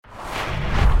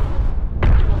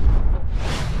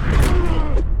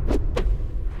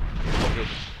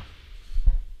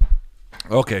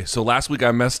Okay, so last week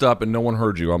I messed up and no one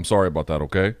heard you. I'm sorry about that,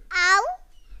 okay? Ow.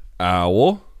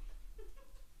 Owl.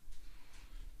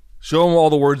 Show them all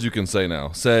the words you can say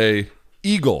now. Say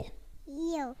eagle.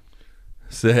 You.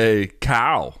 Say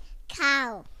cow.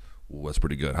 Cow. Ooh, that's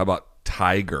pretty good. How about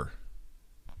tiger?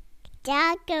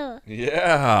 Doggo.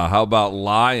 Yeah. How about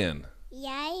lion?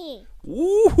 Yay.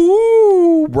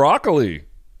 Woohoo! Broccoli.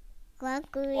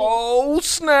 Broccoli. Oh,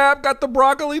 snap. Got the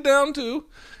broccoli down too.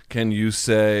 Can you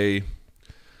say,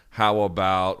 how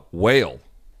about whale?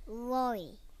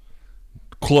 Roy.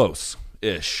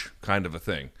 Close-ish kind of a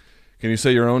thing. Can you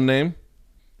say your own name?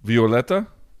 Violetta?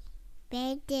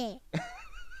 Baby.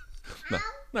 No,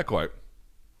 not quite.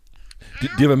 Do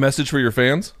you have a message for your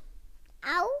fans?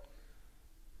 Ow.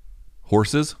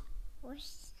 Horses?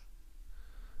 Horse.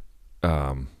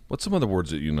 What's some other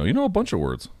words that you know? You know a bunch of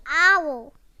words.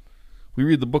 Owl. We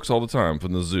read the books all the time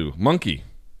from the zoo. Monkey.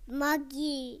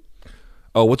 Monkey.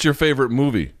 Oh, what's your favorite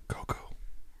movie? Coco.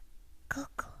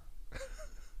 Coco.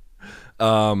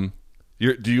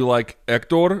 Do you like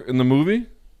Hector in the movie?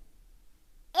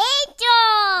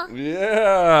 Angel.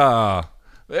 Yeah.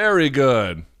 Very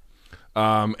good.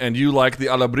 And you like the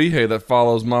alebrije that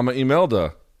follows Mama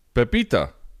Imelda.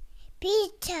 Pepita.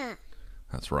 Peter.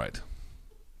 That's right.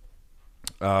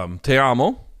 Te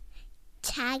amo.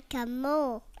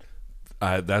 Chacamo.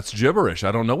 That's gibberish.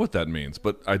 I don't know what that means,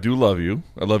 but I do love you.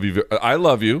 I love you. I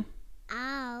love you.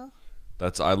 Ow.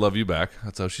 That's I love you back.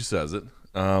 That's how she says it.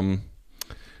 And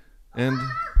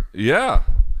yeah.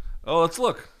 Oh, let's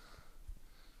look.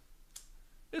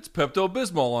 It's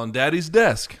Pepto-Bismol on Daddy's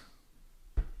desk.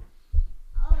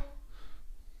 Oh.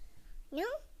 No.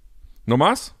 No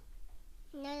mas?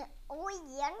 No.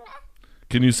 Oh, yeah.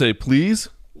 Can you say please?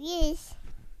 Yes.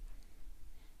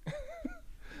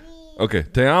 Okay.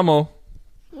 Te amo.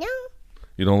 No.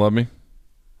 You don't love me?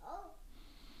 Oh.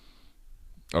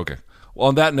 Okay. Well,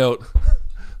 on that note,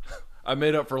 I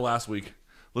made up for last week.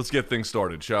 Let's get things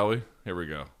started, shall we? Here we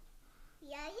go.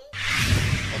 Yeah.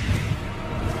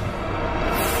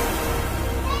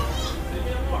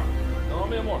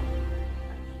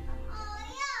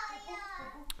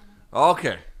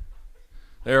 Okay.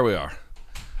 There we are.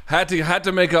 Had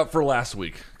to make up for last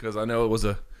week because I know it was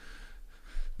a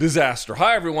disaster.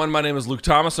 Hi, everyone. My name is Luke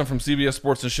Thomas. I'm from CBS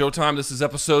Sports and Showtime. This is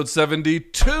episode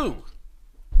 72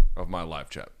 of my live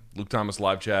chat. Luke Thomas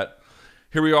live chat.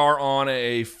 Here we are on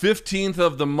a 15th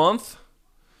of the month.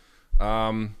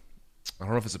 I don't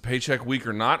know if it's a paycheck week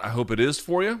or not. I hope it is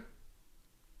for you.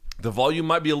 The volume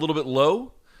might be a little bit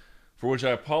low, for which I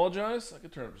apologize. I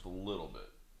could turn it just a little bit.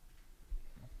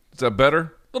 Is that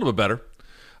better? A little bit better.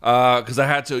 Because I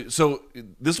had to. So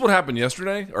this is what happened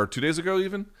yesterday, or 2 days ago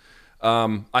even.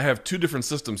 I have two different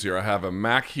systems here. I have a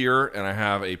Mac here, and I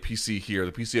have a PC here.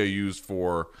 The PC I use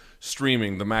for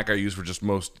streaming. The Mac I use for just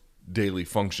most daily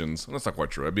functions. And that's not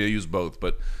quite true. I use both,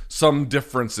 but some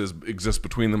differences exist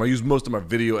between them. I use most of my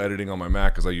video editing on my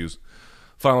Mac because I use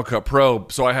Final Cut Pro.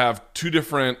 So I have two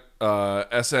different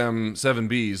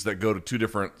SM7Bs that go to two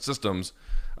different systems.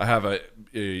 I have a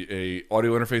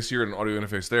audio interface here and an audio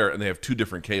interface there, and they have two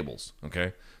different cables,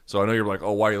 okay? So I know you're like,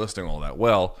 oh, why are you listing all that?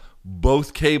 Well,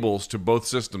 both cables to both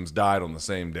systems died on the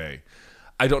same day.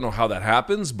 I don't know how that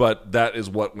happens, but that is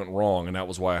what went wrong, and that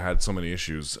was why I had so many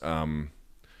issues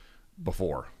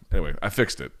before. Anyway, I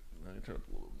fixed it. A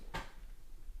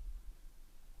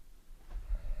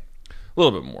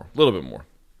little bit more.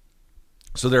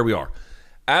 So there we are.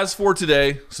 As for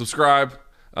today, subscribe,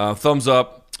 thumbs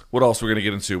up. What else we're going to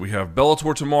get into? We have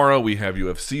Bellator tomorrow. We have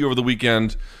UFC over the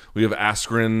weekend. We have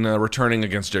Askren returning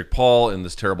against Jake Paul in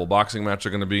this terrible boxing match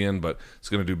they're going to be in, but it's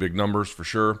going to do big numbers for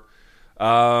sure.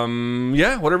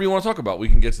 Yeah, whatever you want to talk about, we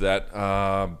can get to that.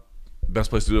 Best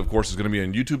place to do it, of course, is going to be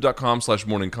on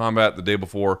youtube.com/morningcombat the day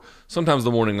before. Sometimes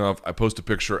the morning of, I post a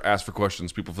picture, ask for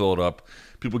questions, people fill it up.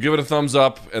 People give it a thumbs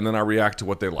up, and then I react to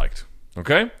what they liked.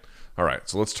 Okay? All right,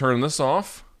 so let's turn this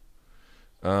off.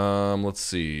 Let's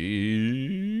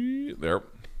see. There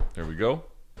we go.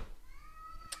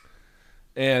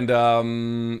 And,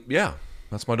 yeah,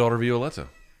 that's my daughter, Violetta.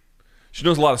 She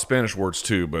knows a lot of Spanish words,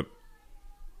 too, but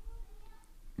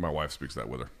my wife speaks that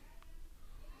with her.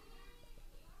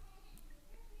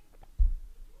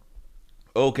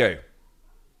 Okay.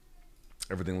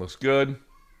 Everything looks good.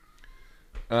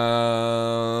 Yeah.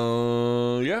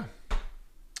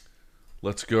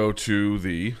 Let's go to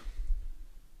the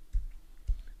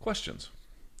questions.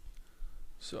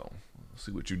 So, let's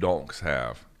see what you donks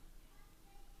have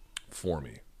for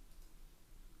me.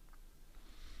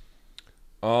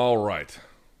 All right.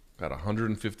 Got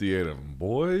 158 of them.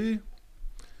 Boy.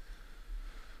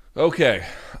 Okay.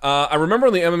 I remember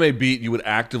on the MMA beat, you would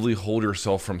actively hold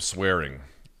yourself from swearing.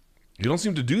 You don't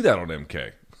seem to do that on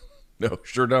MK. No,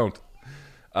 sure don't.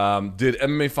 Did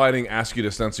MMA fighting ask you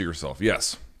to censor yourself?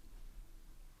 Yes.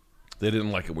 They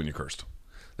didn't like it when you cursed.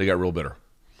 They got real bitter.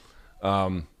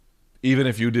 Even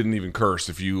if you didn't even curse,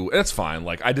 it's fine.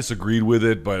 Like, I disagreed with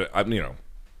it, but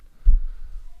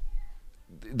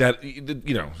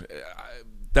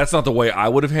that's not the way I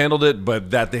would have handled it,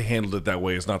 but that they handled it that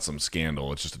way is not some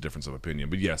scandal. It's just a difference of opinion.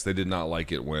 But yes, they did not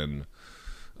like it when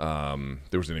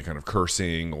there was any kind of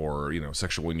cursing or,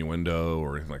 sexual innuendo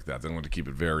or anything like that. They wanted to keep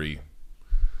it very,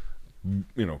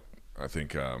 I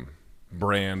think,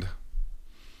 brand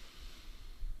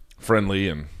friendly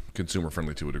and consumer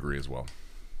friendly to a degree as well.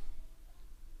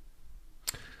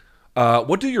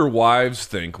 What do your wives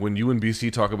think when you and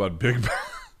BC talk about big...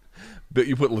 But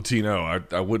you put Latino.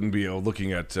 I wouldn't be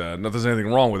looking at, not that there's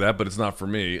anything wrong with that, but it's not for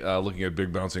me, looking at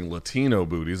big bouncing Latino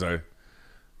booties. I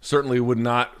certainly would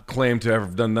not claim to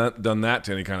have done that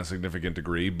to any kind of significant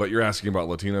degree, but you're asking about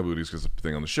Latino booties because it's a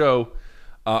thing on the show.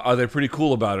 Are they pretty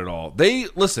cool about it all?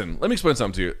 Listen, let me explain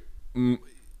something to you.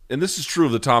 And this is true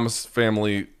of the Thomas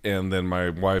family and then my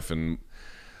wife. And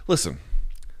listen,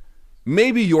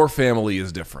 maybe your family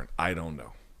is different. I don't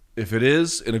know. If it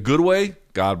is, in a good way,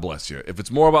 God bless you. If it's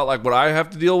more about like what I have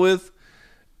to deal with,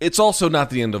 it's also not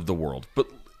the end of the world. But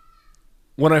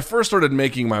when I first started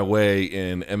making my way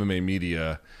in MMA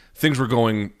media, things were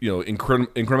going,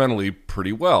 incrementally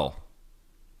pretty well.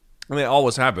 And they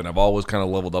always have been. I've always kind of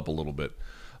leveled up a little bit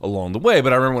along the way.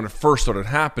 But I remember when it first started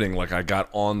happening, like I got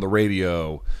on the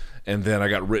radio and then I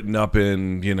got written up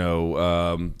in,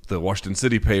 the Washington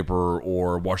City paper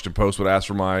or Washington Post would ask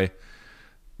for my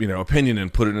opinion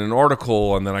and put it in an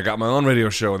article, and then I got my own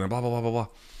radio show, and then blah, blah, blah, blah, blah.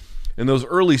 In those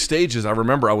early stages, I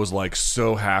remember I was like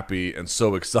so happy and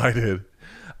so excited.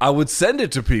 I would send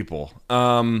it to people,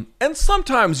 and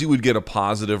sometimes you would get a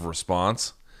positive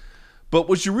response. But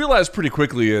what you realize pretty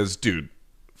quickly is, dude,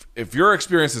 if your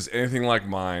experience is anything like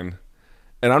mine,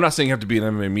 and I'm not saying you have to be in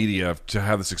MMA media to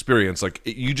have this experience, like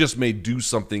you just may do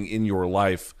something in your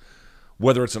life,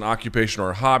 whether it's an occupation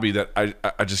or a hobby, that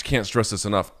I just can't stress this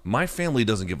enough. My family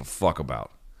doesn't give a fuck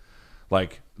about.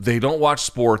 Like, they don't watch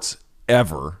sports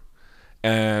ever.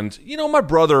 And, my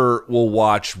brother will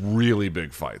watch really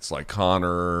big fights, like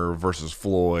Conor versus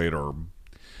Floyd or,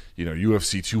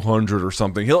 UFC 200 or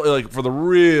something. He'll, like, for the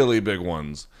really big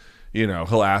ones,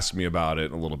 he'll ask me about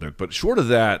it a little bit. But short of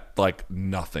that, like,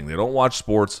 nothing. They don't watch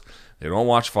sports. They don't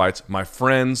watch fights. My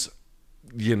friends,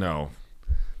 they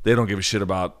don't give a shit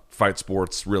about fight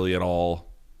sports really at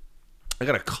all. I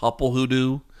got a couple who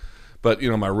do, but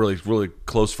my really, really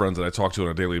close friends that I talk to on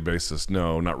a daily basis,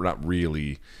 no, not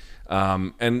really.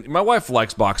 And my wife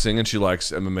likes boxing and she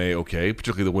likes MMA, okay,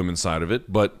 particularly the women's side of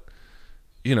it, but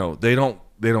they don't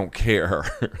care.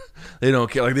 They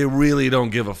don't care. Like, they really don't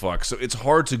give a fuck. So it's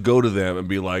hard to go to them and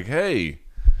be like, hey,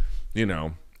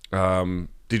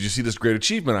 did you see this great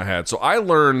achievement I had? So I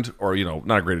learned, or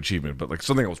not a great achievement, but like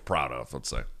something I was proud of, let's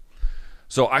say.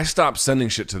 So I stopped sending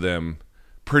shit to them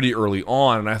pretty early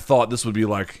on, and I thought this would be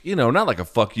like, not like a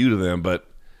fuck you to them, but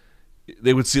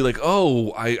they would see like,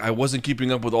 oh, I wasn't keeping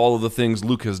up with all of the things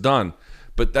Luke has done.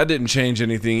 But that didn't change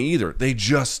anything either. They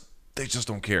just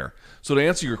don't care. So to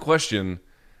answer your question,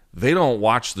 they don't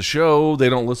watch the show. They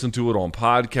don't listen to it on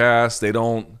podcasts. They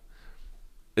don't.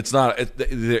 It's not,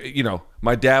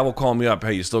 my dad will call me up.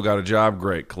 Hey, you still got a job?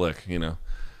 Great. Click,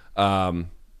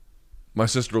 My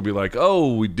sister will be like,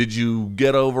 oh, did you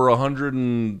get over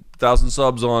 100,000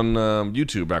 subs on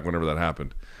YouTube back whenever that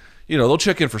happened? They'll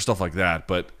check in for stuff like that.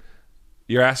 But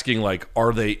you're asking, like,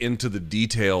 are they into the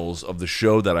details of the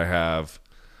show that I have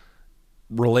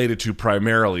related to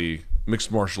primarily mixed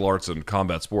martial arts and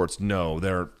combat sports? No,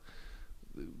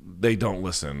 they don't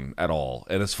listen at all.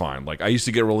 And it's fine. Like, I used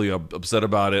to get really upset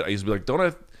about it. I used to be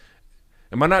like,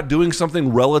 am I not doing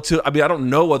something relative? I mean, I don't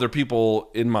know other people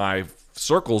in my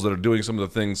circles that are doing some of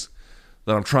the things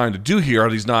that I'm trying to do here. Are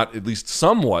these not at least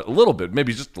somewhat, a little bit,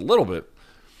 maybe just a little bit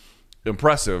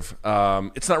impressive?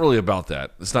 It's not really about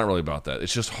that.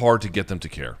 It's just hard to get them to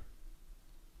care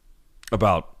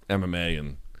about MMA.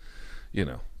 And,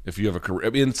 if you have a career, I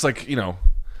mean, it's like,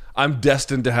 I'm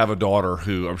destined to have a daughter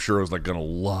who I'm sure is like going to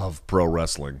love pro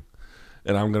wrestling.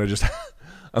 And I'm going to just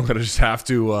have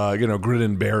to, grin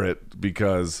and bear it,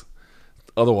 because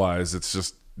otherwise it's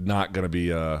just not going to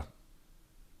be, I'm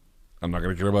not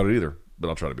going to care about it either, but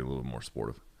I'll try to be a little more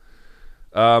supportive.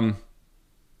 What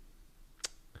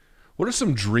are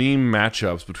some dream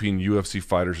matchups between UFC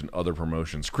fighters and other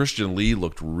promotions? Christian Lee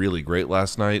looked really great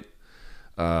last night.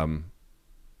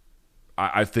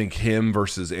 I think him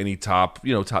versus any top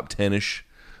 10-ish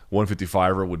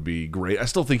 155er would be great. I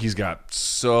still think he's got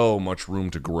so much room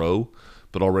to grow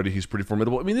but already he's pretty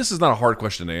formidable. I mean, this is not a hard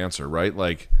question to answer, right?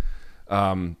 Like,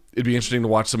 it'd be interesting to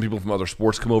watch some people from other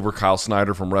sports come over. Kyle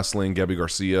Snyder from wrestling, Gabby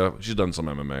Garcia. She's done some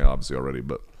MMA, obviously, already,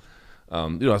 but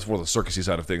as for the circusy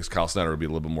side of things, Kyle Snyder would be a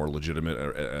little bit more legitimate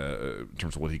in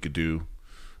terms of what he could do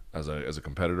as a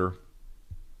competitor.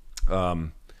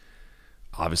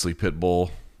 Obviously,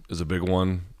 Pitbull is a big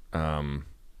one.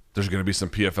 There's going to be some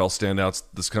PFL standouts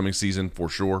this coming season for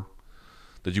sure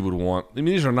that you would want. I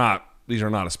mean, these are not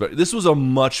especially. This was a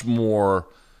much more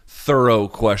thorough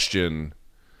question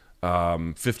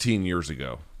 15 years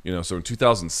ago. So in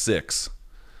 2006,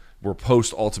 we're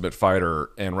post Ultimate Fighter,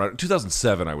 and right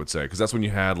 2007, I would say, because that's when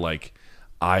you had like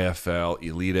IFL,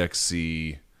 Elite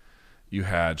XC, you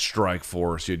had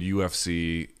Strikeforce, you had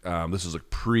UFC. This was like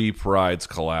pre-Pride's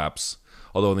collapse.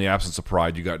 Although in the absence of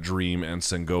Pride, you got Dream and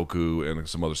Sengoku and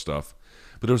some other stuff.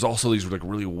 But there was also these like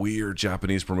really weird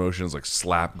Japanese promotions like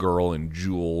Slap Girl and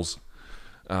Jules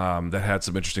that had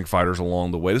some interesting fighters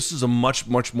along the way. This is a much,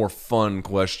 much more fun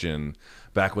question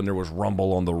back when there was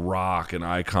Rumble on the Rock and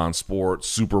Icon Sport,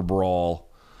 Super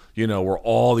Brawl, where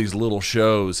all these little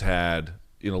shows had,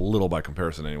 little by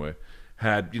comparison anyway,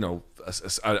 had,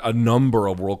 a number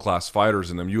of world-class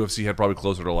fighters in them. UFC had probably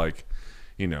closer to like,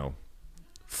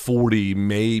 40,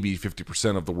 maybe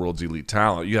 50% of the world's elite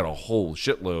talent. You had a whole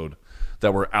shitload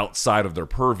that were outside of their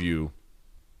purview.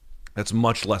 That's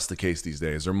much less the case these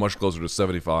days. They're much closer to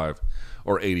 75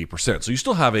 or 80%. So you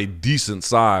still have a decent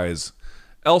size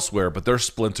elsewhere, but they're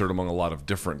splintered among a lot of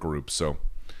different groups. So,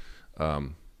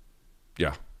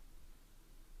 yeah.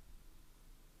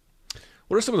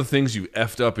 What are some of the things you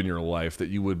effed up in your life that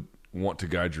you would want to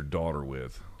guide your daughter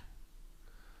with?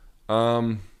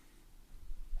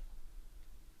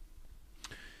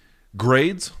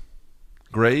 Grades.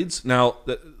 Now,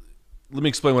 let me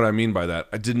explain what I mean by that.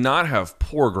 I did not have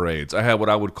poor grades. I had what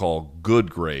I would call good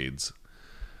grades.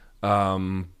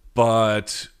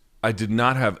 But I did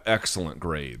not have excellent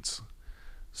grades.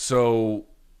 So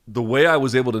the way I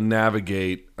was able to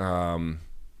navigate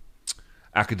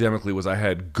academically was I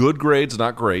had good grades,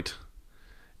 not great,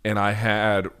 and I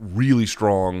had really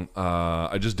strong,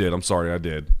 really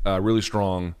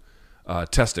strong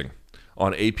testing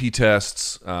on AP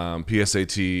tests,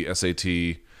 PSAT,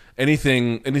 SAT,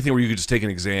 anything where you could just take an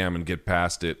exam and get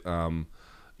past it.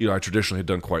 I traditionally had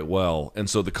done quite well, and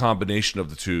so the combination of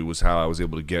the two was how I was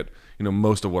able to get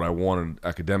most of what I wanted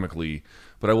academically.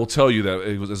 But I will tell you that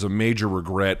it was as a major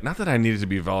regret. Not that I needed to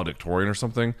be a valedictorian or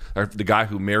something. The guy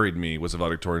who married me was a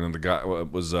valedictorian, and the guy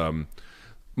was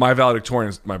my valedictorian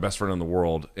is my best friend in the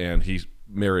world, and he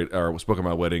spoke at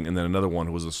my wedding. And then another one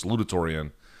who was a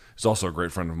salutatorian is also a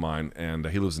great friend of mine, and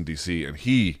he lives in D.C. and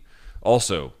he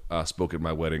also spoke at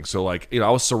my wedding. So I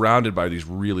was surrounded by these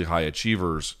really high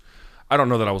achievers. I don't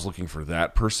know that I was looking for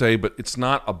that per se, but it's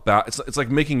not about, it's like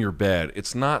making your bed.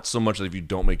 It's not so much that if you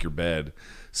don't make your bed,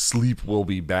 sleep will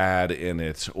be bad in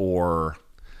it, or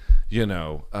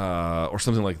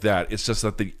something like that. It's just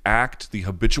that the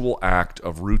habitual act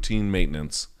of routine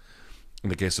maintenance, in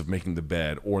the case of making the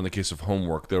bed, or in the case of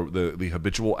homework, the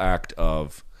habitual act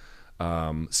of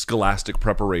scholastic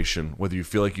preparation, whether you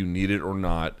feel like you need it or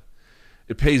not,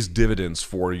 it pays dividends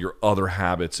for your other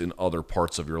habits in other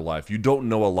parts of your life. You don't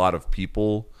know a lot of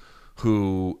people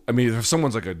who, if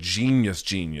someone's like a genius,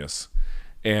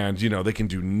 and they can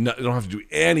they don't have to do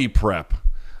any prep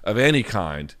of any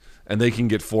kind, and they can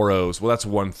get 4.0s. Well, that's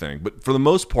one thing. But for the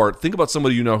most part, think about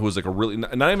somebody who's like a really,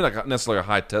 not even like necessarily a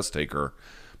high test taker,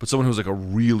 but someone who's like a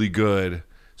really good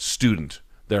student.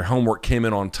 Their homework came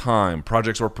in on time.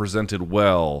 Projects were presented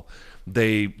well.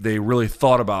 They really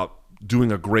thought about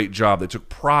doing a great job. They took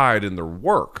pride in their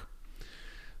work.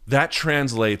 That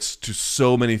translates to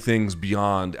so many things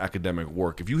beyond academic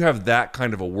work. If you have that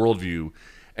kind of a worldview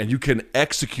and you can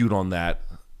execute on that,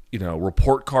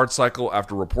 report card cycle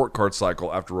after report card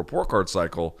cycle after report card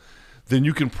cycle, then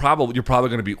you're probably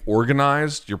going to be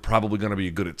organized. You're probably going to be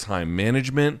good at time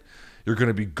management. You're going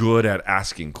to be good at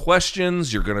asking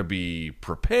questions. You're going to be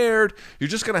prepared. You're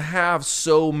just going to have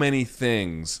so many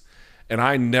things. And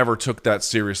I never took that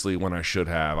seriously when I should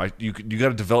have. You got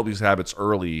to develop these habits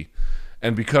early.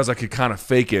 And because I could kind of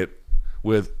fake it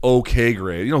with okay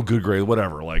grade, good grade,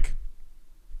 whatever, like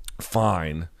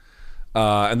fine.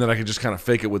 And then I could just kind of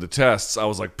fake it with the tests. I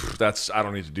was like, I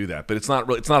don't need to do that. But it's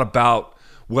not about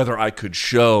whether I could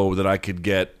show that I could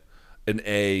get an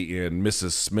A in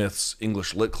Mrs. Smith's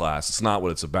English Lit class. It's not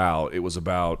what it's about. It was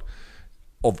about,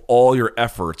 of all your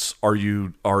efforts, are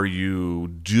you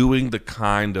doing the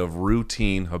kind of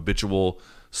routine, habitual,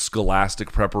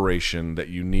 scholastic preparation that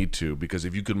you need to? Because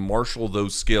if you can marshal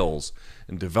those skills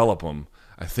and develop them,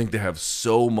 I think they have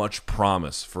so much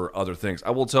promise for other things.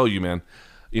 I will tell you, man,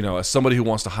 as somebody who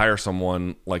wants to hire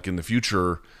someone like in the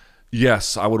future,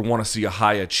 yes, I would want to see a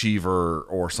high achiever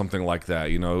or something like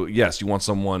that. Yes, you want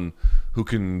someone who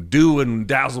can do and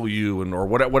dazzle you or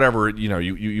whatever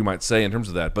you might say in terms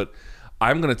of that. But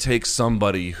I'm going to take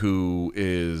somebody who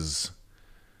is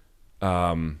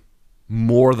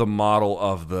more the model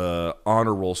of the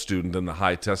honor roll student than the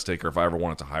high test taker if I ever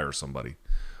wanted to hire somebody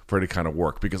for any kind of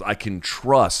work, because I can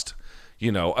trust,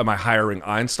 am I hiring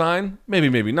Einstein? Maybe,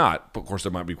 maybe not. But of course, they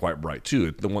might be quite bright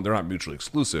too. They're not mutually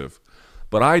exclusive.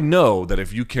 But I know that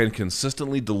if you can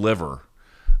consistently deliver,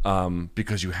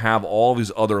 because you have all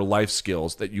these other life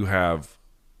skills that you have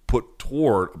put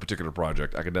toward a particular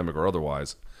project, academic or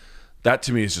otherwise, that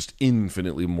to me is just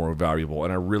infinitely more valuable.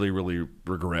 And I really, really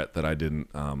regret that I didn't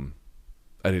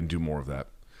do more of that.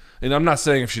 And I'm not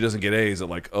saying if she doesn't get A's that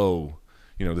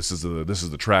this is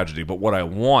the tragedy. But what I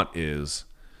want is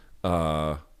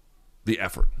the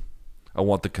effort. I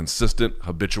want the consistent,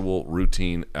 habitual,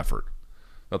 routine effort.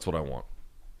 That's what I want.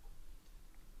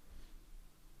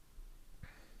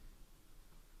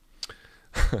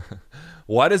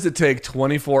 Why does it take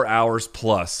 24 hours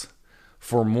plus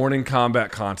for morning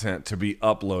combat content to be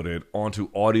uploaded onto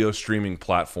audio streaming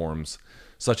platforms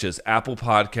such as Apple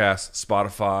Podcasts,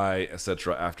 Spotify,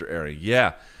 etc. after airing?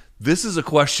 Yeah, this is a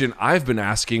question I've been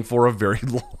asking for a very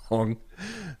long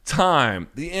time.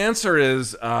 The answer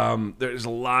is there's a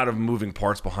lot of moving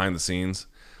parts behind the scenes.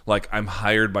 Like, I'm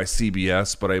hired by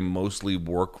CBS, but I mostly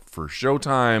work for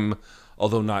Showtime,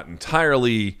 although not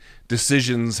entirely.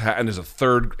 Decisions, and there's a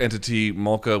third entity,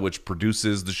 Mulca, which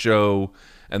produces the show,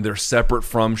 and they're separate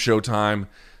from Showtime.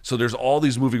 So there's all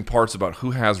these moving parts about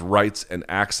who has rights and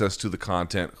access to the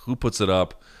content, who puts it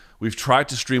up. We've tried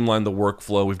to streamline the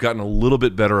workflow. We've gotten a little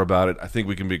bit better about it. I think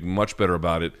we can be much better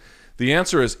about it. The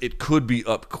answer is it could be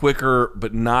up quicker,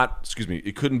 but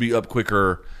it couldn't be up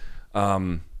quicker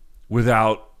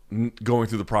without going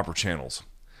through the proper channels.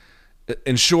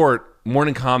 In short,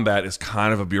 Morning Combat is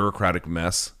kind of a bureaucratic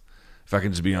mess, if I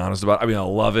can just be honest about it. I mean, I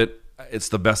love it. It's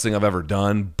the best thing I've ever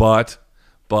done, but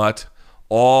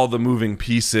all the moving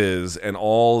pieces and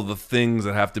all the things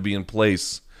that have to be in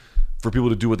place for people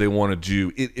to do what they want to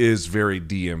do, it is very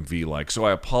DMV-like. So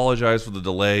I apologize for the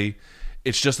delay.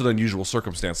 It's just an unusual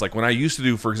circumstance. Like when I used to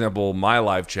do, for example, my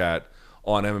live chat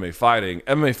on MMA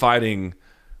Fighting,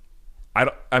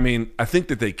 I think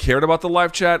that they cared about the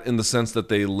live chat in the sense that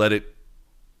they let it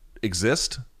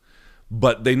exist,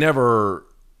 but they never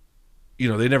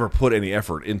put any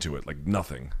effort into it, like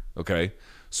nothing. Okay.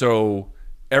 So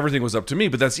everything was up to me,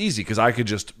 but that's easy because I could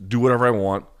just do whatever I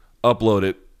want, upload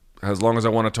it as long as I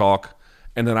want to talk,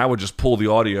 and then I would just pull the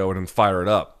audio and then fire it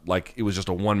up. Like it was just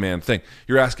a one-man thing.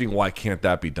 You're asking why can't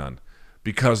that be done?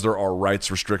 Because there are rights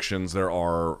restrictions, there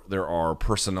are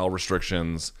personnel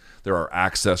restrictions, there are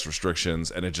access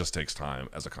restrictions, and it just takes time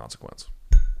as a consequence.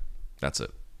 That's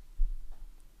it.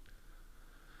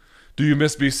 Do you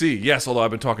miss BC? Yes, although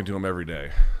I've been talking to him every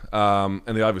day. And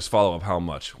the obvious follow-up, how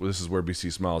much? Well, this is where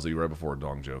BC smiles at you right before a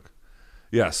dong joke.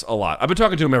 Yes, a lot. I've been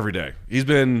talking to him every day. He's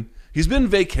been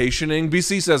vacationing.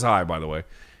 BC says hi, by the way.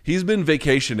 He's been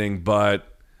vacationing,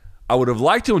 but I would have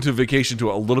liked him to vacation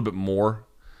to a little bit more.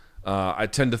 I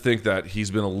tend to think that he's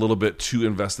been a little bit too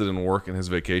invested in work in his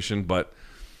vacation, but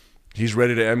he's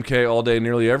ready to MK all day,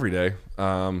 nearly every day.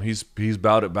 He's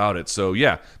about it. So,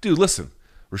 yeah. Dude, listen.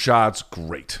 Rashad's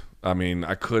great. I mean,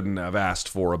 I couldn't have asked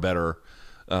for a better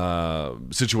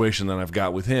situation than I've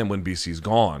got with him when BC's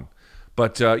gone.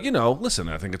 But, listen,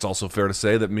 I think it's also fair to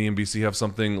say that me and BC have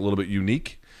something a little bit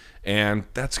unique, and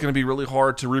that's going to be really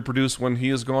hard to reproduce when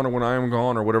he is gone or when I am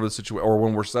gone or whatever the situation, or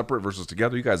when we're separate versus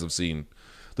together. You guys have seen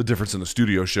the difference in the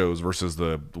studio shows versus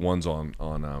the ones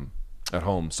on at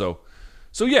home. So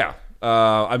yeah,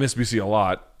 I miss BC a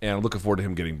lot, and I'm looking forward to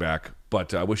him getting back.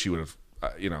 But I wish he would have,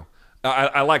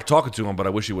 I like talking to him, but I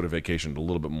wish he would have vacationed a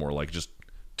little bit more, like just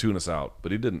tune us out.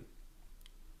 But he didn't.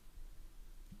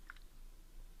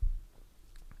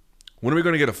 When are we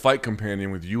going to get a fight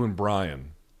companion with you and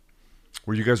Brian,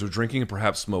 where you guys are drinking and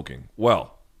perhaps smoking?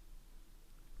 Well,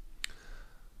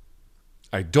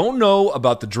 I don't know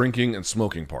about the drinking and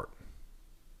smoking part,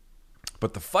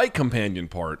 but the fight companion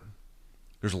part,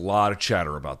 there's a lot of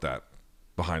chatter about that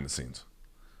behind the scenes.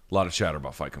 A lot of chatter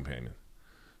about fight companion.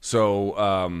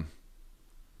 So,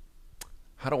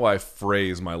 how do I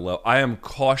phrase my level? I am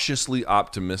cautiously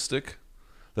optimistic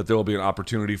that there will be an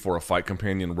opportunity for a fight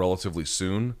companion relatively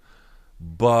soon,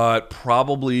 but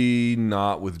probably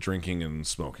not with drinking and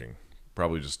smoking.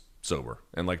 Probably just sober.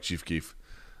 And like Chief Keef,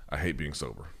 I hate being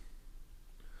sober.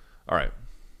 All right.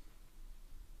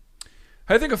 How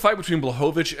do you think a fight between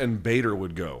Blachowicz and Bader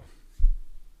would go?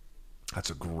 That's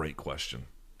a great question.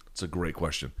 It's a great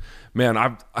question. Man,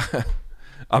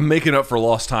 I'm making up for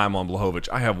lost time on Blachowicz.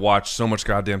 I have watched so much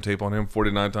goddamn tape on him,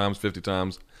 49 times, 50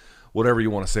 times, whatever you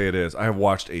want to say it is. I have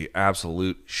watched a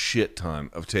absolute shit ton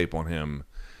of tape on him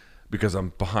because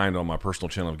I'm behind on my personal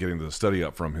channel of getting the study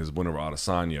up from his win over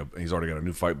Adesanya. He's already got a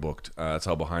new fight booked. That's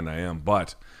how behind I am.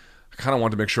 But I kind of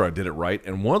wanted to make sure I did it right.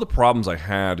 And one of the problems I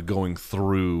had going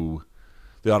through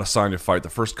the Adesanya fight the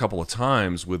first couple of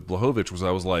times with Blachowicz was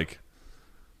I was like,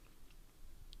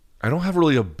 I don't have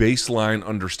really a baseline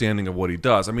understanding of what he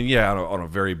does. I mean, yeah, on a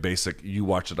very basic, you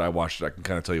watched it, I watched it, I can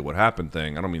kind of tell you what happened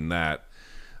thing. I don't mean that.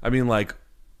 I mean, like,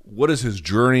 what is his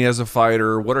journey as a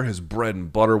fighter? What are his bread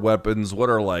and butter weapons? What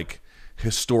are, like,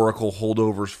 historical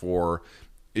holdovers for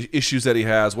issues that he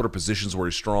has? What are positions where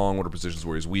he's strong? What are positions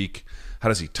where he's weak? How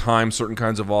does he time certain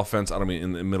kinds of offense? I don't mean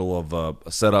in the middle of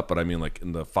a setup, but I mean, like,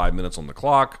 in the 5 minutes on the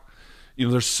clock. You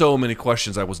know, there's so many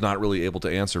questions I was not really able to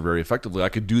answer very effectively. I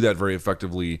could do that very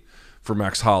effectively for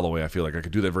Max Holloway. I feel like I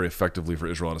could do that very effectively for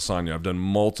Israel Adesanya. I've done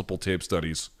multiple tape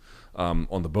studies on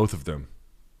the both of them.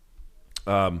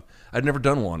 I'd never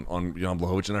done one on Jan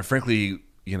Blachowicz, and I frankly,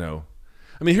 you know,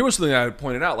 I mean, here was something I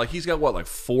pointed out. Like, he's got, what, like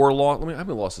 4 losses? How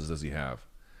many losses does he have?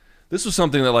 This was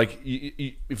something that, like,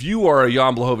 if you are a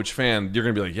Jan Blachowicz fan, you're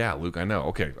going to be like, yeah, Luke, I know.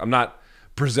 Okay, I'm not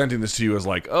presenting this to you as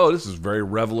like, oh, this is very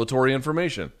revelatory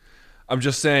information. I'm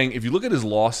just saying, if you look at his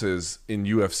losses in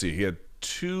UFC, he had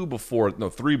 3 before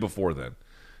then.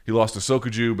 He lost to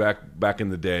Sokoudjou back in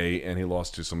the day, and he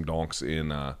lost to some donks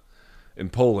in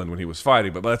Poland when he was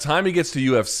fighting. But by the time he gets to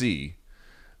UFC,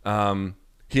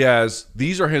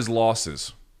 these are his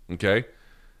losses, okay?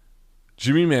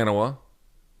 Jimmy Manuwa,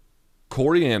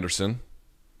 Corey Anderson,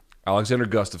 Alexander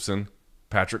Gustafsson,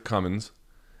 Patrick Cummins,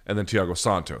 and then Thiago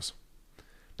Santos.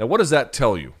 Now, what does that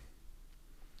tell you?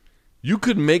 You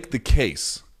could make the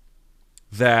case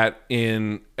that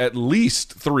in at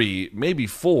least 3, maybe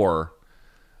 4,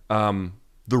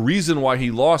 the reason why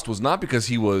he lost was not because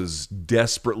he was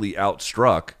desperately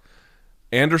outstruck.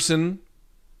 Anderson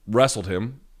wrestled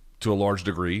him to a large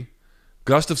degree.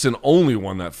 Gustafsson only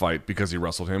won that fight because he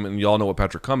wrestled him, and y'all know what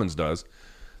Patrick Cummins does.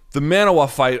 The Manuwa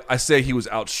fight, I say he was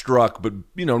outstruck, but,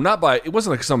 you know, not by, it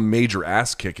wasn't like some major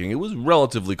ass kicking. It was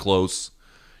relatively close,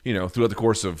 you know, throughout the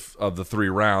course of the 3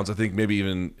 rounds. I think maybe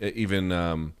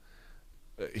even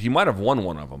he might have won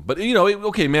one of them. But, you know,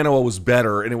 okay, Manuwa was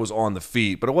better and it was on the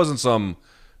feet, but it wasn't some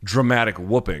dramatic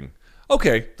whooping.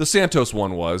 Okay, the Santos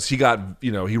one was. He got,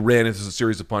 you know, he ran into a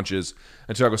series of punches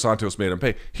and Thiago Santos made him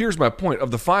pay. Here's my point.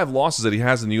 Of the 5 losses that he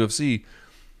has in the UFC,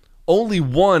 only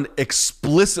one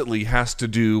explicitly has to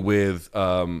do with, you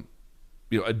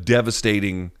know, a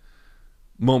devastating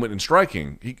moment in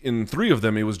striking. In 3 of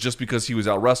them, it was just because he was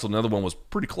out wrestled. Another one was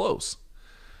pretty close.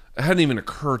 It hadn't even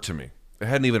occurred to me.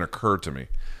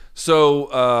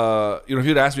 So, you know, if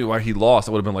you'd asked me why he lost,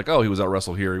 I would have been like, oh, he was out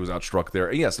wrestled here, he was outstruck there.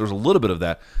 And yes, there's a little bit of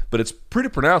that, but it's pretty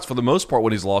pronounced. For the most part,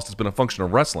 when he's lost, it's been a function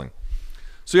of wrestling.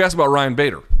 So you asked about Ryan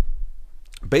Bader.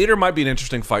 Bader might be an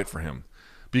interesting fight for him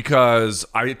because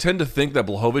I tend to think that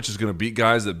Blachowicz is going to beat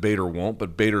guys that Bader won't,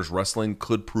 but Bader's wrestling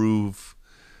could prove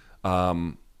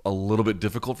a little bit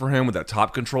difficult for him with that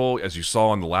top control, as you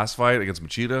saw in the last fight against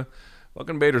Machida.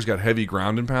 Fucking Bader's got heavy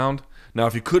ground and pound. Now,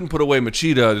 if he couldn't put away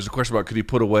Machida, there's a question about could he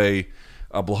put away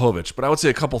Blachowicz. But I would say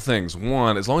a couple things.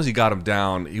 One, as long as he got him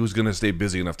down, he was going to stay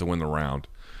busy enough to win the round.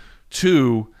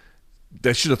 2,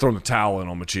 they should have thrown the towel in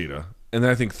on Machida. And then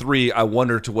I think 3, I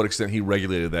wonder to what extent he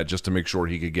regulated that just to make sure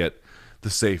he could get the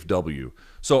safe W.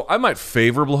 So I might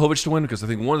favor Blachowicz to win because I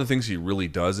think one of the things he really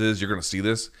does is, you're going to see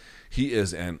this, he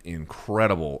is an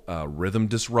incredible rhythm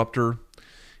disruptor.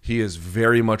 He is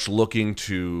very much looking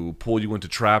to pull you into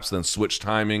traps, then switch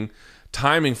timing.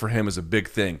 Timing for him is a big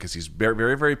thing because he's very,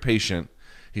 very, very patient.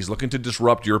 He's looking to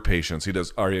disrupt your patience. He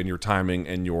does, in your timing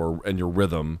and your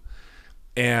rhythm.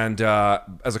 And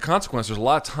as a consequence, there's a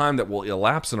lot of time that will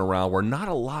elapse in a round where not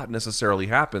a lot necessarily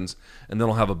happens, and then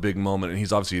he'll have a big moment. And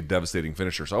he's obviously a devastating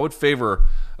finisher. So I would favor,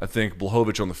 I think,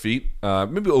 Blachowicz on the feet,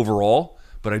 maybe overall.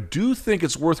 But I do think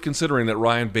it's worth considering that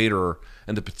Ryan Bader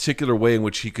and the particular way in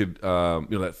which he could, you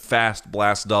know, that fast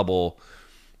blast double,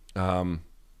 and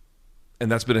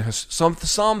that's been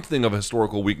something of a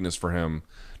historical weakness for him.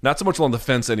 Not so much on the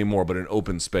fence anymore, but in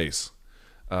open space.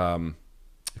 Could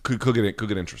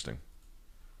get interesting.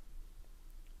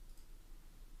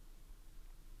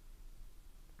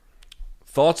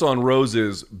 Thoughts on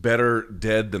Rose's "better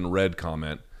dead than red"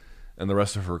 comment and the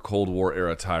rest of her Cold War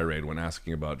era tirade when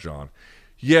asking about John.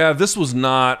 Yeah, this was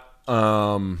not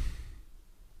one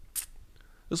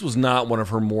of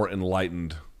her more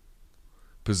enlightened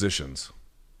positions.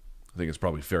 I think it's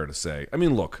probably fair to say. I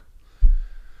mean, look,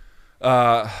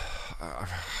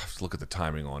 Let's look at the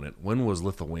timing on it. When was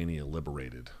Lithuania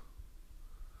liberated?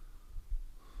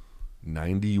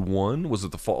 91? Was it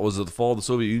the fall of the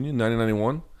Soviet Union?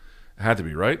 1991? It had to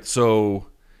be, right? So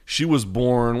she was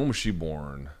born, when was she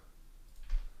born?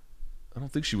 I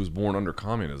don't think she was born under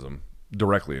communism.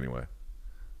 Directly, anyway.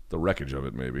 The wreckage of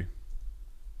it, maybe.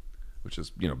 Which is,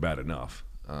 bad enough.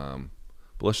 But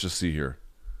let's just see here.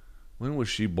 When was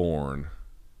she born?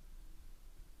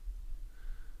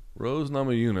 Rose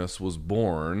Namajunas was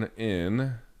born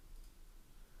in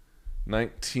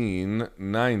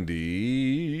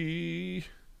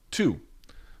 1992.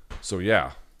 So,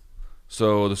 yeah.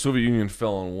 So, the Soviet Union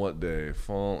fell on what day?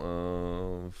 Fall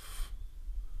of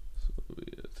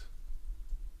Soviet.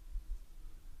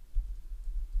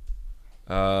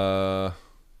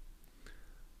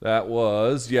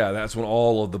 That's when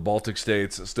all of the Baltic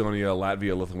states, Estonia,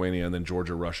 Latvia, Lithuania, and then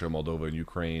Georgia, Russia, Moldova, and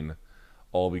Ukraine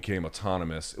all became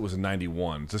autonomous. It was in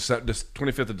 91.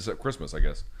 25th of December, Christmas, I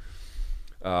guess.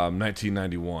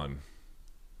 1991.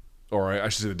 Or I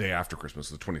should say the day after Christmas,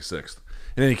 the 26th.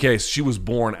 In any case, she was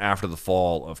born after the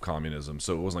fall of communism,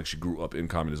 so it wasn't like she grew up in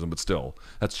communism, but still,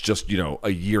 that's just, a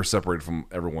year separated from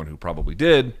everyone who probably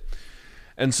did.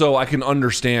 And so I can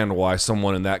understand why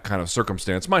someone in that kind of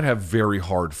circumstance might have very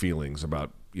hard feelings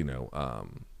about,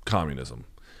 communism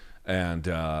and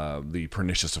the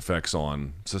pernicious effects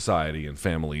on society and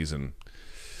families and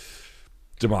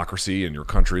democracy in your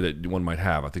country that one might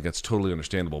have. I think that's totally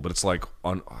understandable. But it's like,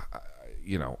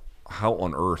 how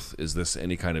on earth is this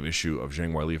any kind of issue of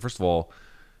Zhang Weili? First of all,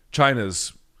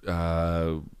 China's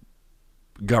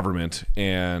government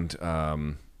and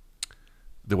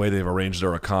the way they've arranged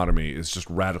their economy is just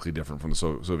radically different from the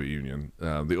Soviet Union.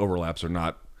 The overlaps are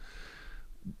not,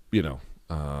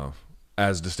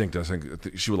 as distinct as I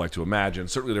think she would like to imagine.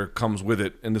 Certainly there comes with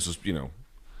it, and this is,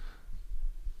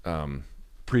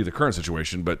 pre the current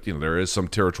situation, but, there is some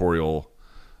territorial,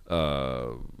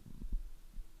 what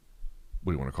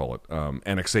do you want to call it,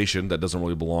 annexation that doesn't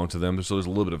really belong to them. So there's a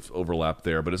little bit of overlap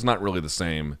there, but it's not really the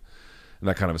same in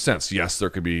that kind of a sense. Yes, there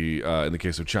could be, in the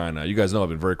case of China, you guys know I've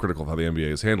been very critical of how the NBA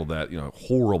has handled that.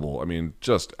 Horrible. I mean,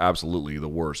 just absolutely the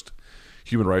worst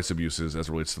human rights abuses as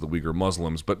it relates to the Uyghur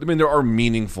Muslims. But, there are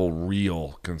meaningful,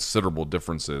 real, considerable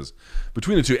differences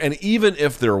between the two. And even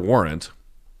if there weren't,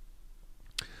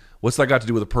 what's that got to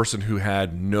do with a person who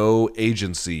had no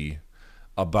agency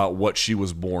about what she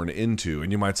was born into?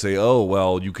 And you might say, oh,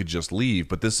 well, you could just leave.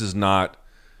 But this is not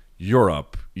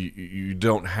Europe. You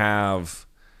don't have...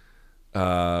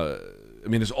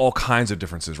 there's all kinds of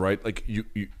differences, right? Like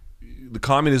the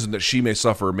communism that she may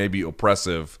suffer may be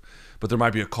oppressive, but there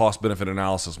might be a cost-benefit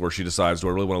analysis where she decides, do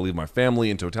I really want to leave my family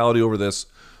in totality over this,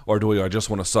 or do I just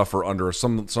want to suffer under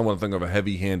something of a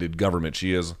heavy-handed government?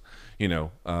 She is, she's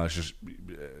I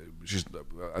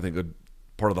think a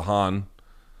part of the Han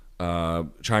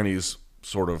Chinese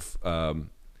sort of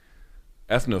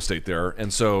ethno-state there,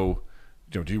 and so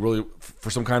do you really,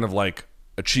 for some kind of like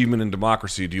achievement in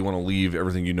democracy, do you want to leave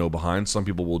everything you know behind? Some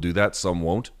people will do that, some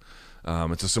won't.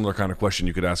 It's a similar kind of question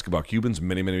you could ask about Cubans.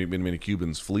 Many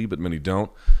Cubans flee, but many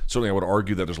don't. Certainly, I would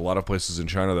argue that there's a lot of places in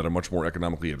China that are much more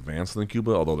economically advanced than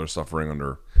Cuba, although they're suffering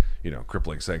under,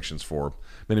 crippling sanctions for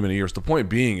many years. The point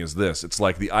being is this: it's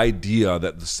like the idea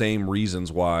that the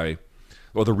reasons why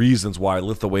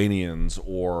Lithuanians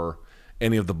or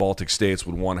any of the Baltic states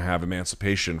would want to have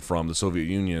emancipation from the Soviet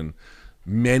Union.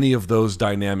 Many of those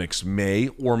dynamics may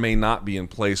or may not be in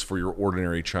place for your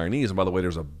ordinary Chinese. And by the way,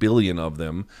 there's a billion of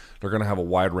them. They're going to have a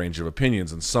wide range of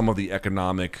opinions. And some of the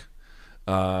economic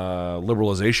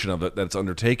liberalization of it that's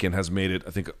undertaken has made it,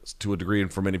 I think, to a degree,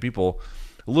 and for many people,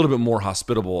 a little bit more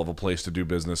hospitable of a place to do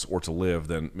business or to live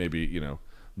than maybe,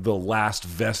 the last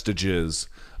vestiges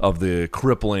of the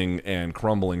crippling and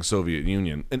crumbling Soviet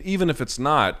Union. And even if it's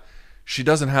not, she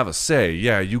doesn't have a say.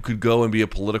 Yeah, you could go and be a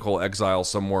political exile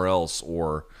somewhere else,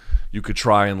 or you could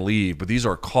try and leave. But these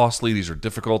are costly. These are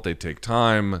difficult. They take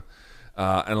time.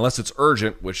 Unless it's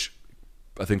urgent, which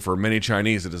I think for many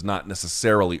Chinese it is not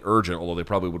necessarily urgent, although they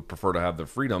probably would prefer to have their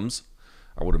freedoms.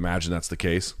 I would imagine that's the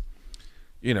case.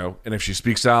 And if she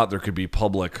speaks out, there could be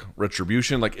public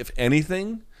retribution. Like, if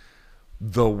anything,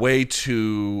 the way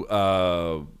to...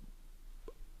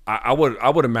 I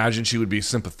would imagine she would be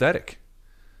sympathetic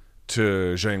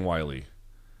to Zhang Weili,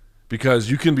 because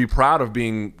you can be proud of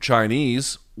being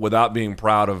Chinese without being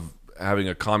proud of having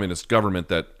a communist government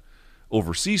that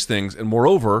oversees things. And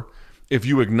moreover, if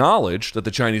you acknowledge that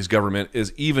the Chinese government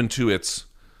is, even to its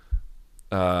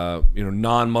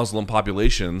non-Muslim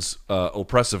populations,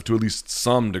 oppressive to at least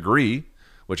some degree,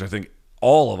 which I think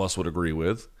all of us would agree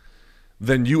with,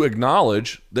 then you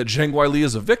acknowledge that Zhang Weili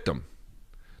is a victim.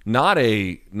 not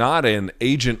an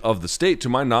agent of the state. To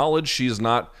my knowledge, she is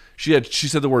not. She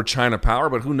said the word China power,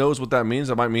 but who knows what that means?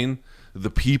 That might mean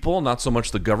the people, not so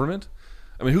much the government.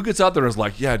 I mean, who gets out there and is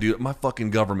like, yeah, dude, my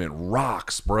fucking government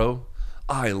rocks, bro.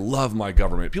 I love my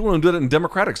government. People don't do it in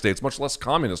democratic states, much less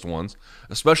communist ones,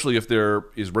 especially if there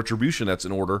is retribution that's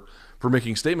in order for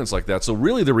making statements like that. So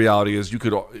really the reality is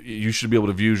you should be able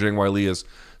to view Zhang Weili as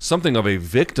something of a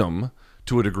victim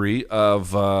to a degree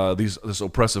of this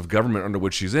oppressive government under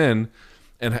which she's in,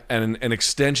 and an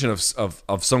extension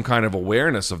of some kind of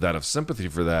awareness of that, of sympathy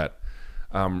for that.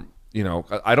 I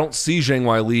don't see Zhang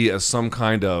Weili as some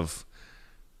kind of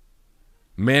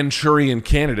Manchurian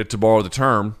candidate, to borrow the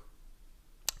term,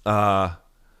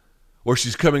 where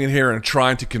she's coming in here and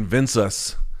trying to convince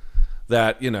us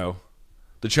that,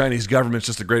 the Chinese government's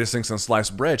just the greatest thing since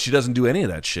sliced bread. She doesn't do any of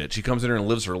that shit. She comes in here and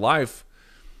lives her life.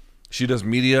 She does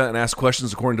media and asks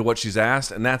questions according to what she's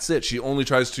asked, and that's it. She only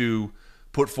tries to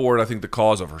put forward, I think, the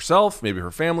cause of herself, maybe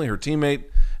her family, her teammate,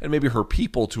 and maybe her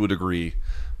people to a degree.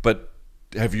 But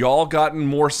have y'all gotten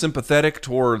more sympathetic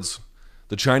towards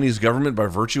the Chinese government by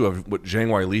virtue of what Zhang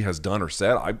Weili has done or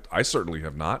said? I certainly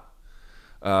have not.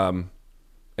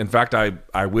 In fact,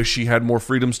 I wish she had more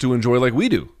freedoms to enjoy like we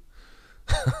do.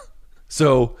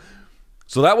 So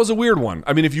that was a weird one.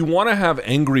 I mean, if you want to have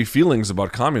angry feelings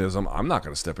about communism, I'm not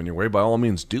going to step in your way. By all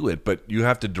means, do it. But you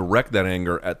have to direct that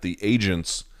anger at the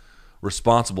agents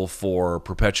responsible for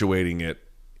perpetuating it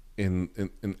in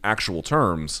actual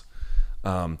terms.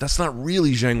 That's not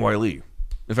really Zhang Weili.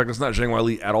 In fact, it's not Zhang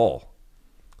Weili at all.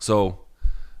 So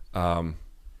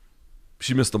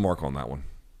she missed the mark on that one.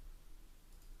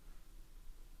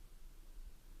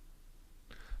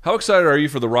 How excited are you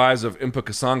for the rise of Impa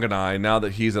Kasanganay now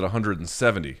that he's at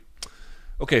 170?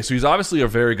 Okay, so he's obviously a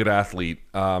very good athlete,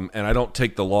 and I don't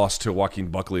take the loss to Joaquin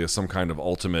Buckley as some kind of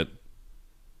ultimate,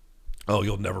 oh,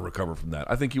 you'll never recover from that.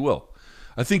 I think he will.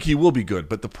 I think he will be good,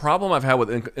 but the problem I've had with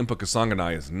Impa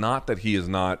Kasanganay is not that he is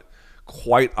not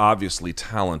quite obviously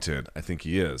talented. I think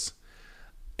he is.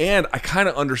 And I kind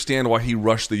of understand why he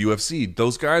rushed the UFC.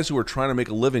 Those guys who were trying to make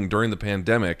a living during the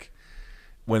pandemic,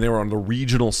 when they were on the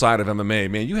regional side of MMA,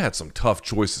 man, you had some tough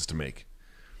choices to make.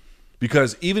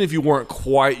 Because even if you weren't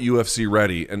quite UFC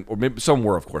ready, or maybe some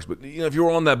were, of course, but if you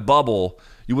were on that bubble,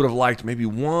 you would have liked maybe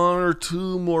one or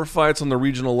two more fights on the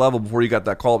regional level before you got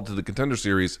that call up to the Contender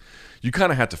Series. You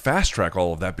kind of had to fast track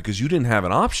all of that because you didn't have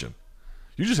an option.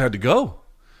 You just had to go.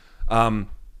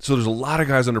 So there's a lot of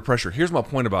guys under pressure. Here's my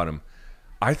point about him.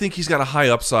 I think he's got a high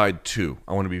upside too.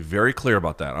 I want to be very clear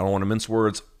about that. I don't want to mince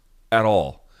words at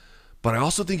all. But I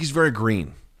also think he's very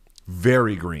green.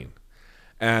 Very green.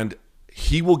 And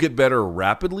he will get better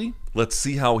rapidly. Let's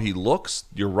see how he looks.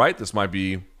 You're right. This might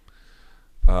be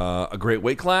a great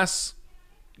weight class.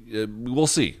 We'll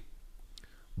see.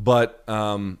 But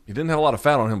he didn't have a lot of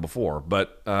fat on him before.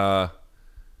 But I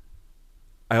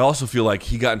also feel like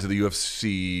he got into the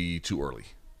UFC too early.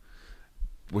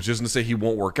 Which isn't to say he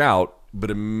won't work out,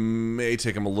 but it may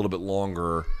take him a little bit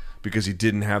longer because he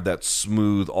didn't have that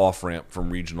smooth off-ramp from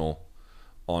regional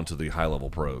onto the high-level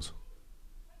pros.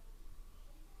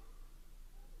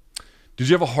 Did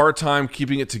you have a hard time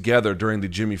keeping it together during the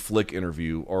Jimmy Flick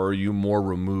interview, or are you more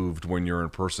removed when you're in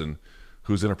person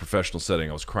who's in a professional setting?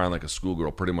 I was crying like a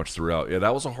schoolgirl pretty much throughout. Yeah,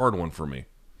 that was a hard one for me.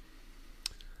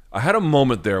 I had a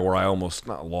moment there where I almost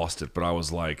not lost it, but I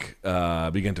was like,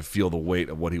 began to feel the weight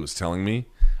of what he was telling me.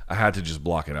 I had to just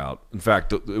block it out. In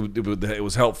fact, it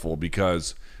was helpful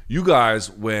because you guys,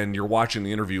 when you're watching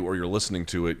the interview or you're listening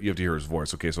to it, you have to hear his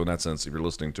voice. Okay, so in that sense, if you're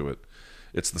listening to it,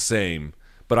 it's the same.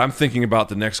 But I'm thinking about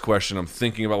the next question. I'm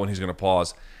thinking about when he's going to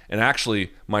pause. And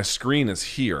actually, my screen is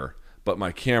here, but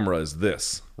my camera is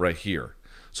this right here.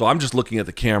 So I'm just looking at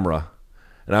the camera,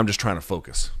 and I'm just trying to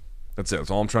focus. That's it. That's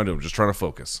all I'm trying to do. I'm just trying to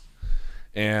focus.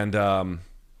 And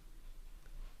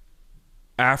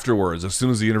afterwards, as soon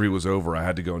as the interview was over, I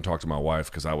had to go and talk to my wife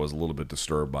because I was a little bit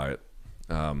disturbed by it.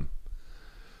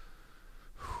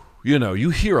 You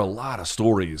hear a lot of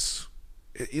stories.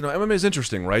 MMA is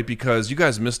interesting, right? Because you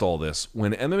guys missed all this.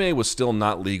 When MMA was still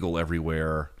not legal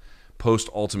everywhere,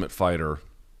 post-Ultimate Fighter,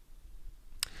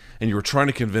 and you were trying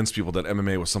to convince people that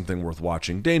MMA was something worth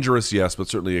watching, dangerous, yes, but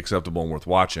certainly acceptable and worth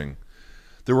watching,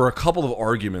 there were a couple of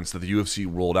arguments that the UFC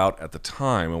rolled out at the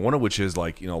time, and one of which is a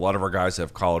lot of our guys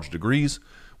have college degrees,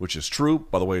 which is true.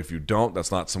 By the way, if you don't,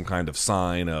 that's not some kind of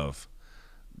sign of,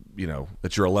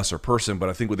 that you're a lesser person, but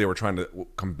I think what they were trying to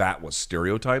combat was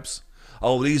stereotypes.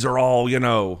 Oh, these are all,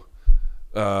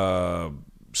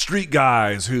 street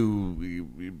guys who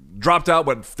dropped out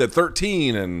at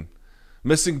 13 and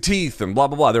missing teeth and blah,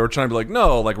 blah, blah. They were trying to be like,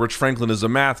 no, like Rich Franklin is a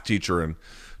math teacher and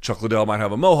Chuck Liddell might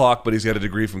have a mohawk, but he's got a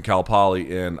degree from Cal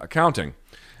Poly in accounting.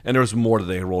 And there was more that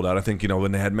they had rolled out. I think,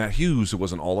 when they had Matt Hughes, who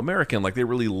was an All-American, like they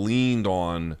really leaned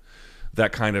on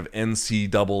that kind of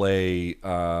NCAA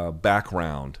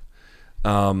background.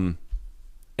 And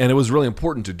it was really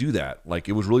important to do that. Like,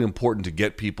 it was really important to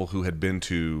get people who had been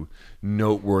to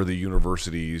noteworthy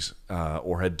universities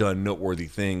or had done noteworthy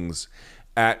things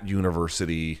at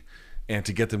university, and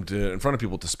to get them in front of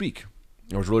people to speak.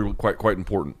 It was really quite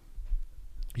important.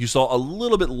 You saw a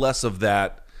little bit less of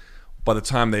that by the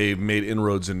time they made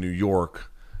inroads in New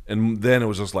York. And then it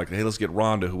was just like, hey, let's get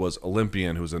Rhonda, who was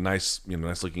Olympian, who's a nice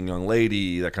looking young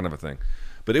lady, that kind of a thing.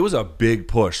 But it was a big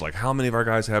push. Like, how many of our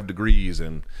guys have degrees,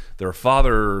 and their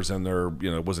fathers, and their,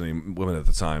 it wasn't any women at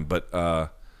the time, but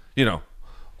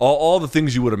all the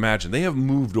things you would imagine. They have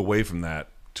moved away from that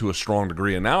to a strong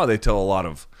degree, and now they tell a lot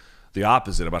of the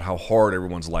opposite about how hard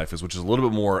everyone's life is, which is a little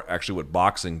bit more actually what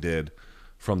boxing did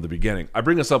from the beginning. I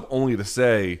bring this up only to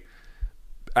say,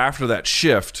 after that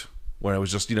shift, when it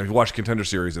was just, if you watch Contender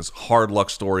Series, it's hard luck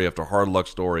story after hard luck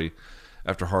story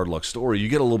after hard luck story, you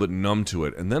get a little bit numb to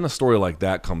it. And then a story like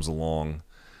that comes along,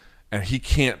 and he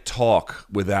can't talk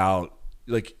without,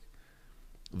 like,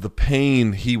 the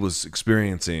pain he was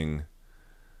experiencing.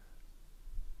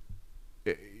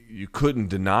 You couldn't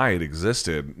deny it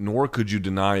existed, nor could you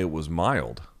deny it was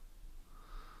mild.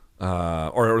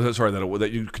 Nor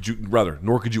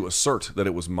could you assert that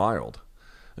it was mild.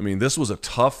 I mean, this was a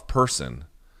tough person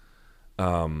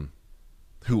who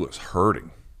was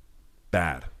hurting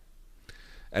bad,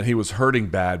 and he was hurting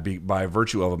bad by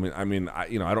virtue of. I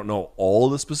don't know all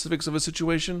the specifics of his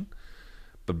situation,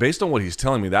 but based on what he's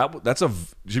telling me,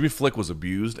 Jimmy Flick was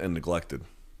abused and neglected,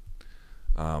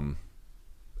 and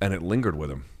it lingered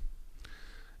with him.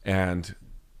 And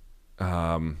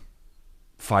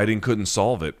fighting couldn't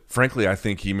solve it. Frankly, I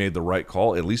think he made the right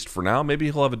call, at least for now. Maybe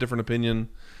he'll have a different opinion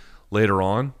later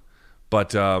on.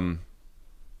 But, and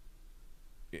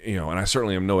I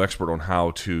certainly am no expert on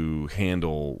how to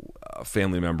handle a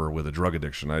family member with a drug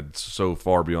addiction. It's so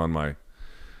far beyond my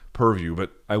purview.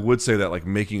 But I would say that, like,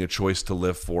 making a choice to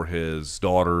live for his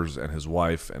daughters and his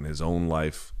wife and his own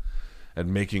life,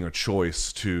 and making a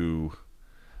choice to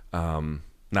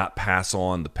not pass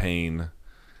on the pain,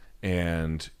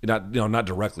 and not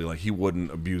directly, like he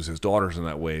wouldn't abuse his daughters in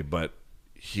that way, but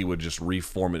he would just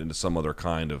reform it into some other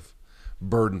kind of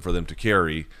burden for them to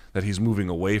carry, that he's moving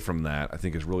away from that, I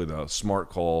think is really the smart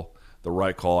call, the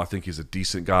right call. I think he's a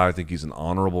decent guy. I think he's an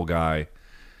honorable guy.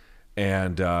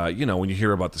 And, when you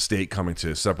hear about the state coming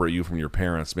to separate you from your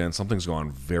parents, man, something's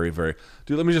gone very, very...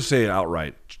 Dude, let me just say it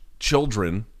outright.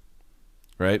 Children,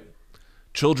 right?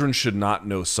 Children should not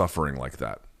know suffering like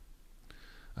that.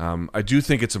 I do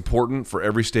think it's important for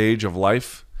every stage of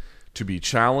life to be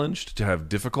challenged, to have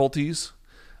difficulties,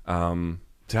 to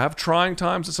have trying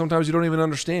times that sometimes you don't even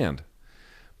understand.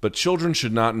 But children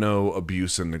should not know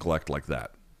abuse and neglect like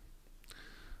that.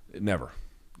 Never.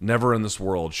 Never in this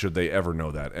world should they ever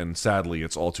know that. And sadly,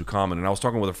 it's all too common. And I was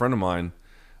talking with a friend of mine,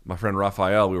 my friend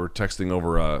Raphael. We were texting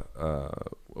over,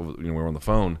 we were on the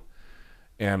phone.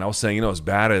 And I was saying, as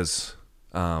bad as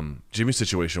Jimmy's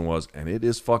situation was, and it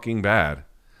is fucking bad.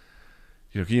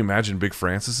 Can you imagine Big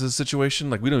Francis's situation?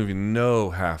 Like, we don't even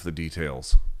know half the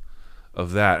details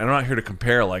of that. And I'm not here to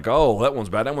compare, like, oh, that one's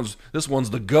bad. This one's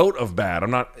the GOAT of bad.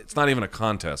 It's not even a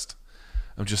contest.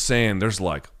 I'm just saying there's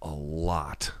like a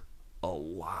lot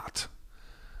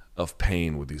of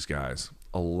pain with these guys.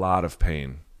 A lot of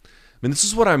pain. I mean, this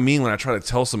is what I mean when I try to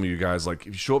tell some of you guys, like,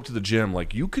 if you show up to the gym,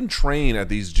 like, you can train at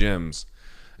these gyms,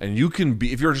 and you can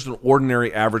be, if you're just an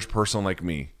ordinary average person like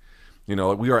me,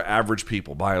 we are average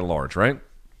people by and large, right?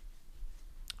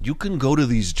 You can go to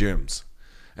these gyms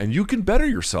and you can better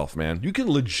yourself, man. You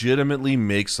can legitimately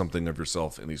make something of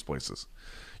yourself in these places.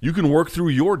 You can work through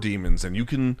your demons, and you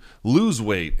can lose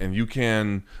weight, and you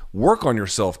can work on your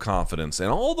self-confidence and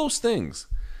all those things.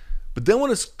 But then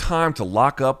when it's time to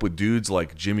lock up with dudes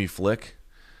like Jimmy Flick,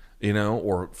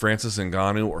 or Francis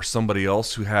Ngannou, or somebody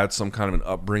else who had some kind of an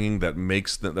upbringing that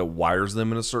that wires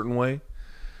them in a certain way,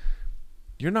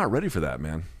 you're not ready for that,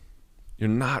 man. You're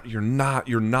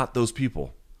not those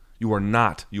people. You are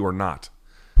not.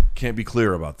 Can't be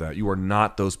clear about that. You are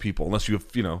not those people, unless you have,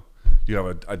 you have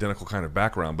an identical kind of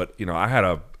background. But,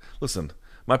 listen,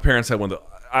 my parents had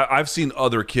I've seen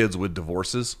other kids with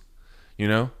divorces,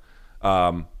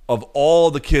 of all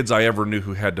the kids I ever knew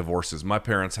who had divorces, my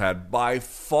parents had by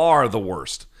far the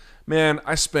worst. Man,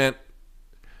 I spent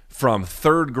from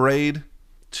 3rd grade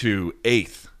to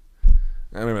 8th,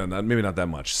 maybe not that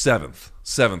much,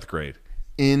 7th grade,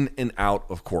 in and out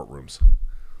of courtrooms.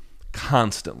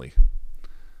 Constantly.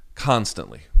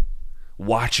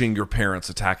 Watching your parents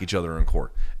attack each other in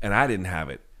court. And I didn't have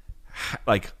it.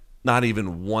 Like, not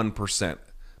even 1%.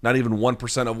 Not even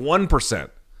 1% of 1%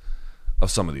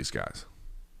 of some of these guys.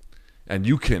 And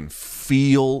you can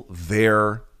feel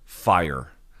their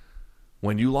fire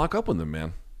when you lock up with them,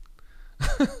 man.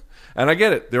 And I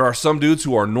get it. There are some dudes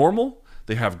who are normal.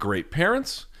 They have great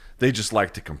parents. They just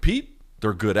like to compete.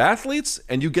 They're good athletes,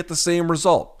 and you get the same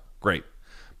result. Great.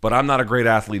 But I'm not a great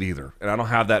athlete either, and I don't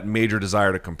have that major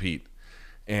desire to compete.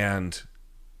 And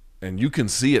you can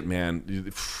see it, man.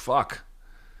 Fuck.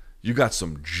 You got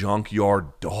some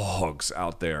junkyard dogs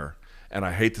out there. And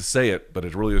I hate to say it, but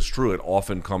it really is true. It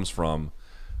often comes from,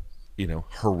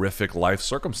 horrific life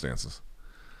circumstances.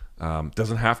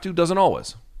 Doesn't have to, doesn't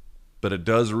always. But it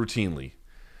does routinely.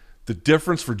 The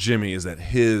difference for Jimmy is that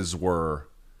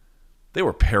they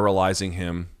were paralyzing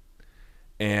him,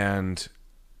 and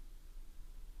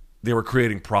they were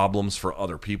creating problems for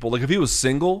other people. Like if he was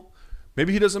single,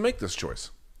 maybe he doesn't make this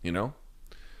choice,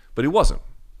 but he wasn't.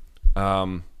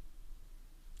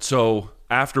 So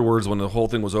afterwards, when the whole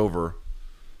thing was over,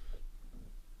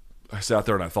 I sat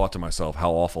there and I thought to myself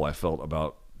how awful I felt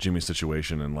about Jimmy's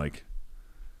situation. And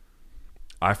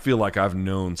I feel like I've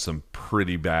known some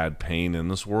pretty bad pain in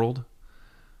this world.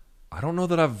 I don't know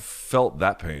that I've felt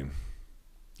that pain.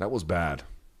 That was bad.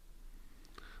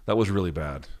 That was really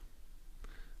bad.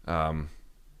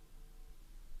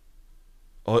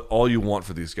 All you want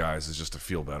for these guys is just to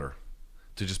feel better,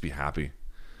 to just be happy.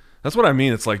 That's what I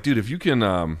mean. It's like, dude, if you can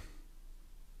find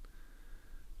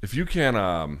a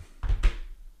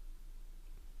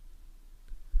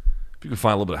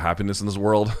little bit of happiness in this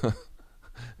world,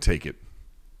 take it,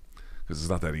 because it's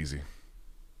not that easy.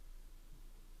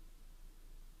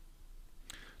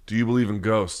 Do you believe in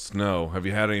ghosts? No. Have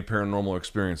you had any paranormal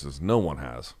experiences? No one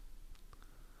has.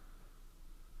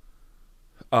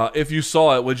 If you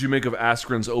saw it, what did you make of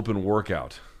Askren's open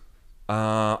workout?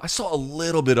 I saw a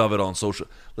little bit of it on social.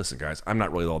 Listen, guys, I'm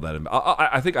not really all that.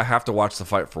 I think I have to watch the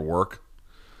fight for work,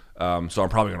 so I'm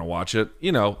probably going to watch it.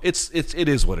 It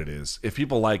is what it is. If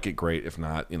people like it, great. If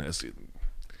not, it's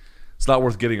not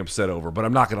worth getting upset over. But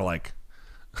I'm not going to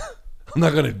I'm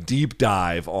not going to deep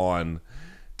dive on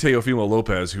Teofimo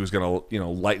Lopez, who's going to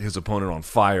light his opponent on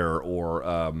fire,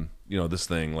 or this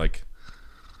thing.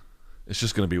 It's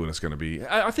just going to be what it's going to be.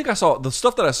 I think I saw the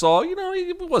stuff that I saw.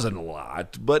 It wasn't a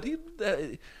lot, but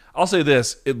I'll say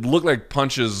this: it looked like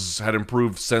punches had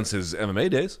improved since his MMA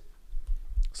days.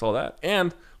 Saw that.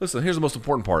 And listen, here's the most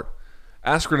important part: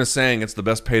 Askren is saying it's the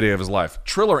best payday of his life.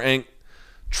 Triller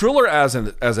as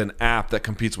an app that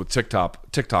competes with TikTok.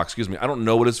 Excuse me. I don't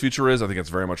know what his future is. I think it's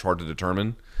very much hard to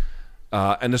determine.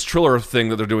 And this Triller thing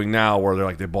that they're doing now,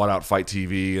 where they bought out Fight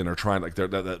TV and they're trying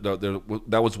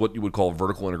that was what you would call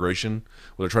vertical integration,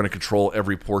 where they're trying to control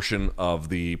every portion of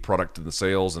the product and the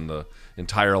sales and the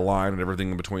entire line and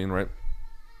everything in between, right?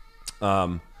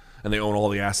 And they own all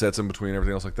the assets in between,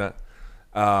 everything else like that.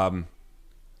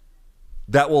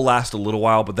 That will last a little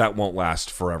while, but that won't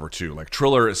last forever too.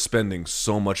 Triller is spending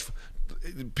so much.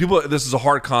 This is a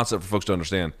hard concept for folks to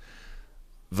understand.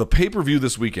 The pay-per-view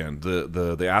this weekend,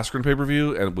 the Askren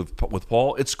pay-per-view, and with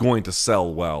Paul, it's going to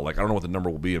sell well. I don't know what the number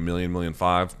will be, 1 million, 1.5 million,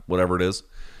 whatever it is.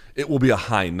 It will be a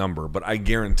high number, but I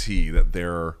guarantee that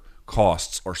their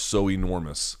costs are so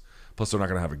enormous. Plus, they're not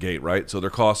going to have a gate, right? So their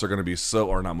costs are going to be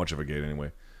or not much of a gate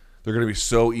anyway. They're going to be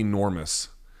so enormous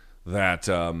that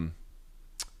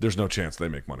there's no chance they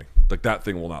make money. That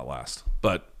thing will not last.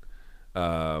 But,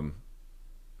 God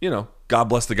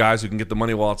bless the guys who can get the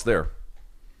money while it's there.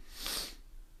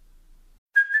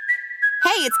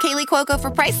 Hey, it's Kaylee Cuoco for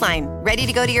Priceline. Ready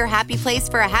to go to your happy place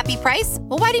for a happy price?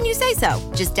 Well, why didn't you say so?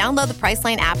 Just download the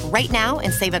Priceline app right now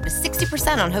and save up to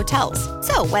 60% on hotels.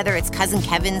 So whether it's Cousin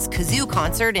Kevin's Kazoo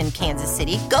Concert in Kansas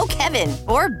City, go Kevin,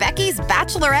 or Becky's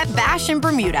Bachelorette Bash in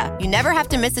Bermuda, you never have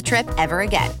to miss a trip ever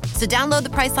again. So download the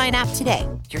Priceline app today.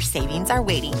 Your savings are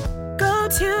waiting. Go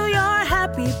to your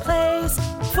happy place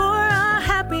for a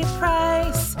happy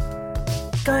price.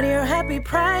 Go to your happy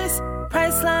price,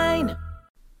 Priceline.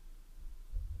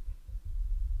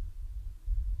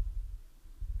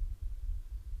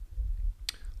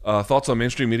 Thoughts on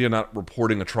mainstream media not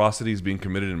reporting atrocities being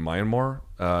committed in Myanmar?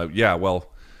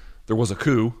 There was a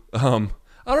coup. I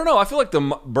don't know. I feel like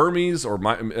the Burmese or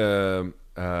I'm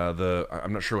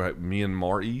not sure what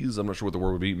Myanmarese. I'm not sure what the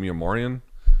word would be. Myanmarian.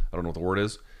 I don't know what the word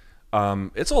is.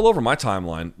 It's all over my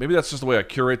timeline. Maybe that's just the way I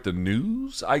curate the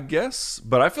news, I guess.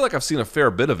 But I feel like I've seen a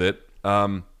fair bit of it.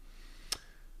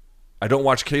 I don't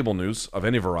watch cable news of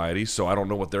any variety, so I don't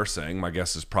know what they're saying. My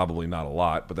guess is probably not a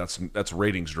lot, but that's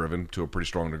ratings driven to a pretty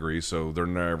strong degree, so they're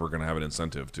never going to have an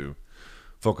incentive to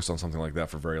focus on something like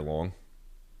that for very long.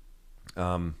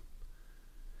 There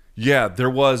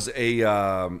was a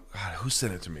who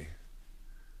sent it to me?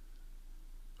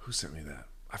 Who sent me that?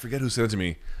 I forget who sent it to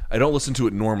me. I don't listen to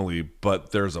it normally,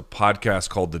 but there's a podcast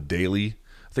called The Daily.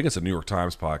 I think it's a New York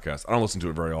Times podcast. I don't listen to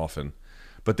it very often,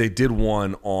 but they did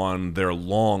one on their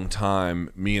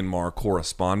longtime Myanmar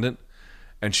correspondent,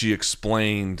 and she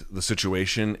explained the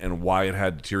situation and why it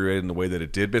had deteriorated in the way that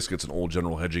it did. Basically, it's an old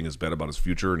general hedging his bet about his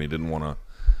future, and he didn't want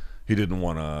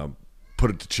to put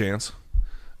it to chance.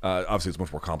 Obviously, it's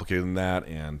much more complicated than that.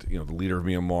 And the leader of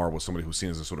Myanmar was somebody who's seen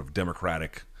as a sort of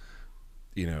democratic,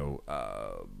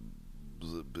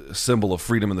 symbol of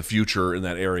freedom in the future in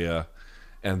that area.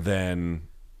 And then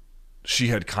she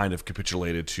had kind of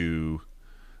capitulated to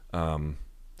the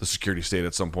security state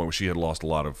at some point, where she had lost a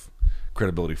lot of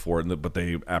credibility for it, but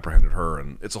they apprehended her,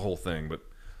 and it's a whole thing. But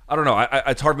I don't know.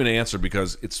 It's hard for me to answer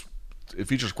because it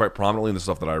features quite prominently in the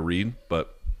stuff that I read.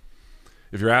 But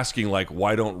if you're asking, like,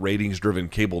 why don't ratings-driven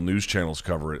cable news channels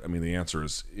cover it, I mean, the answer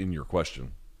is in your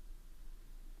question.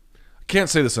 I can't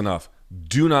say this enough.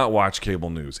 Do not watch cable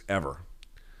news, ever.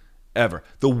 Ever.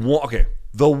 The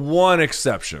one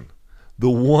exception,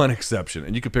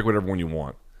 and you can pick whatever one you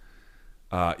want.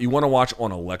 You want to watch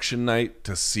on election night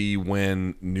to see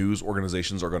when news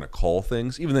organizations are going to call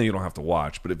things. Even then, you don't have to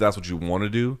watch. But if that's what you want to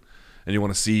do, and you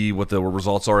want to see what the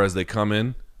results are as they come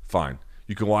in, fine.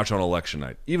 You can watch on election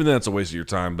night. Even then, it's a waste of your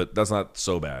time, but that's not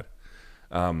so bad.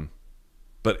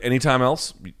 But anytime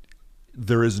else,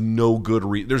 there is no good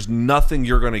there's nothing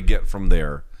you're going to get from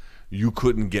there you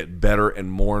couldn't get better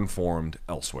and more informed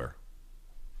elsewhere.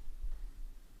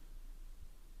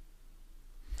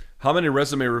 How many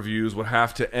resume reviews would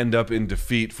have to end up in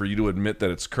defeat for you to admit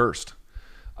that it's cursed?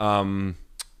 You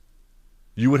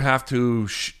would have to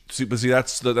see, but see,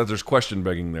 there's question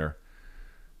begging there.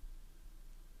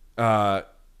 So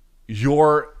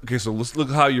let's look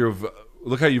how you've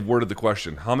worded the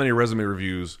question. How many resume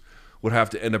reviews would have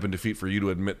to end up in defeat for you to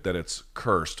admit that it's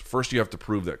cursed? First, you have to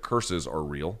prove that curses are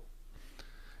real,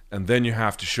 and then you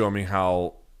have to show me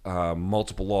how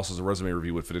multiple losses of resume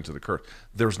review would fit into the curse.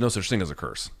 There's no such thing as a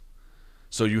curse.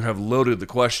 So you have loaded the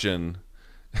question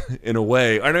in a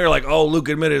way. I know you're like, oh, Luke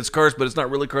admitted it's cursed, but it's not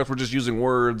really cursed. We're just using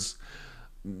words.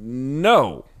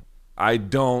 No, I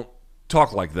don't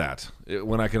talk like that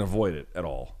when I can avoid it at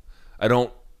all. I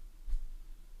don't,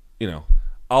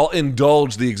 I'll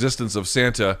indulge the existence of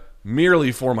Santa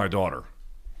merely for my daughter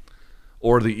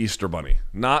or the Easter Bunny,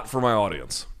 not for my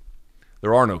audience.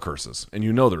 There are no curses, and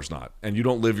there's not. And you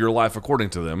don't live your life according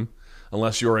to them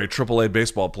unless you're a AAA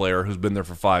baseball player who's been there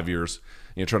for 5 years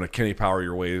and you're trying to Kenny Powers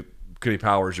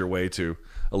your way to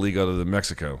a league other than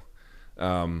Mexico.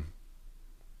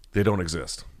 They don't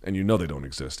exist, and they don't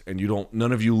exist, and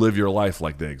none of you live your life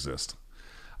like they exist.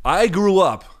 I grew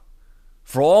up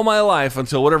for all my life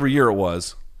until whatever year it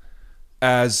was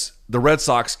as the Red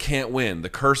Sox can't win, the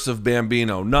curse of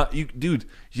Bambino. Dude,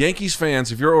 Yankees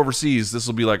fans, if you're overseas, this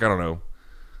will be like, I don't know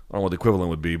what the equivalent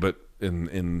would be, but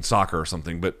in soccer or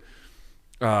something. But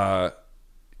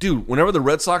dude, whenever the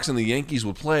Red Sox and the Yankees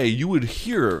would play, you would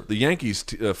hear the Yankees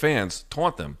fans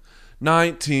taunt them.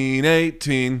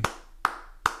 1918,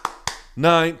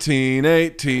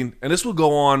 1918, and this would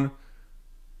go on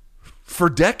for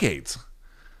decades.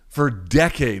 For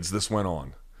decades, this went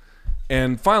on.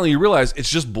 And finally, you realize it's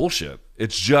just bullshit.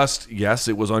 It's just, yes,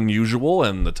 it was unusual,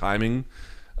 and the timing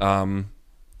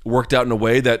worked out in a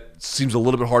way that seems a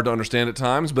little bit hard to understand at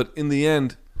times. But in the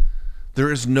end,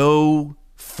 there is no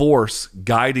force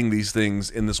guiding these things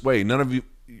in this way. None of you,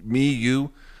 me,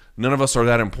 you, none of us are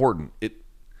that important.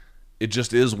 It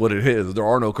just is what it is. There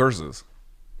are no curses.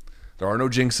 There are no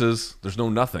jinxes. There's no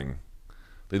nothing.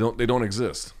 They don't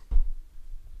exist.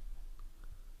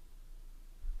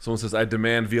 Someone says, I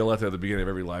demand Violetta at the beginning of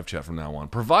every live chat from now on.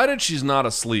 Provided she's not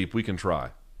asleep, we can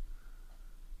try.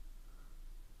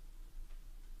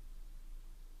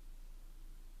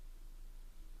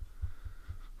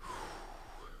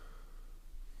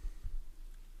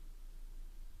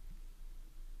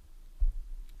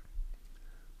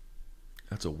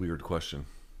 That's a weird question.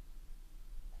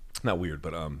 Not weird,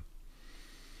 but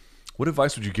what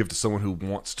advice would you give to someone who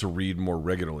wants to read more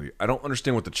regularly? I don't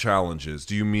understand what the challenge is.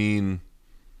 Do you mean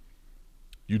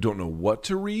you don't know what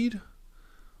to read?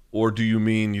 Or do you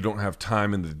mean you don't have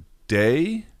time in the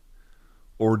day?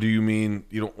 Or do you mean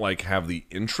you don't have the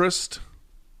interest?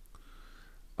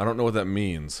 I don't know what that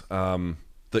means.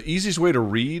 The easiest way to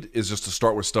read is just to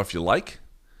start with stuff you like.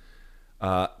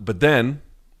 But then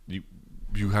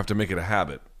you have to make it a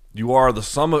habit. You are the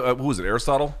sum of, who is it,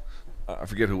 Aristotle? I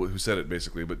forget who said it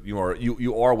basically, but you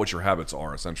are what your habits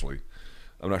are, essentially.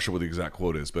 I'm not sure what the exact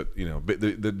quote is, but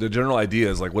the general idea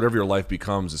is whatever your life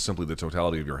becomes is simply the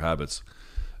totality of your habits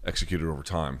executed over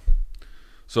time.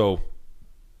 So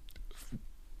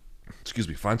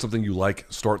find something you like,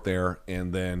 start there,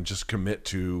 and then just commit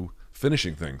to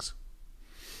finishing things.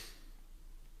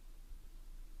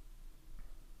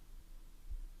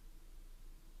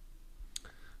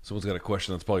 Someone's got a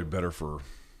question that's probably better for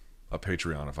a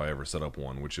Patreon if I ever set up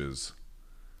one, which is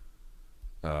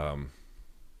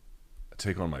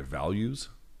take on my values.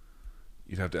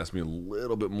 You'd have to ask me a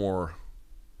little bit more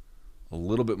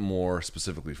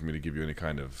specifically for me to give you any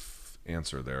kind of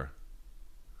answer there.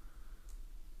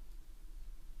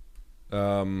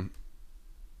 I'll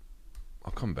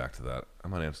come back to that. I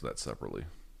might answer that separately.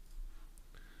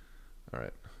 All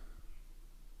right.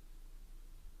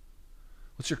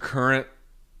 What's your current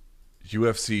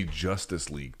UFC Justice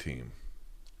League team?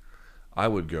 I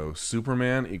would go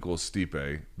Superman equals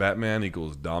Stipe, Batman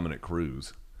equals Dominic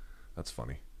Cruz. That's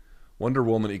funny. Wonder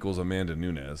Woman equals Amanda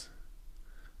Nunes.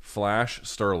 Flash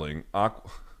Sterling, Aquaman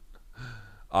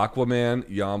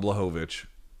Jan Blachowicz,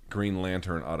 Green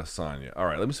Lantern Adesanya. All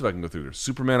right, let me see if I can go through this.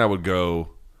 Superman, I would go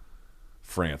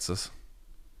Francis.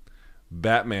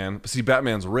 Batman, see,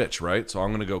 Batman's rich, right? So I'm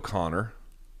going to go Conor.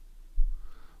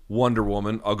 Wonder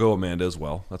Woman, I'll go Amanda as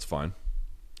well. That's fine.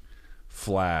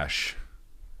 Flash.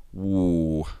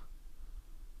 Ooh.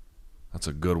 That's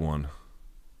a good one.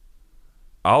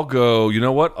 I'll go, you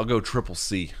know what? I'll go Triple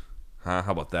C. Huh?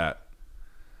 How about that?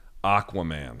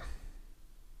 Aquaman.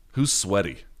 Who's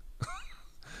sweaty?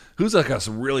 Who's like a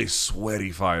really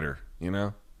sweaty fighter, you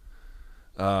know?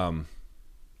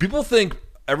 People think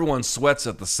everyone sweats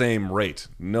at the same rate.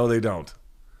 No, they don't.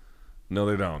 No,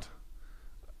 they don't.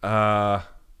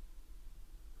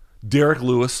 Derek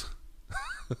Lewis.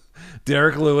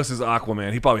 Derek Lewis is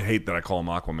Aquaman. He probably hate that I call him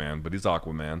Aquaman, but he's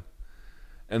Aquaman.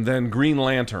 And then Green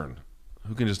Lantern,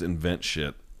 who can just invent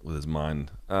shit with his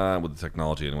mind, with the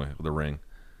technology anyway, with the ring.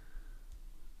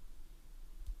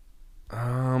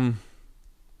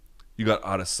 You got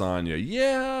Adesanya.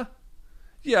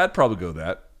 Yeah, I'd probably go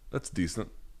that. That's decent.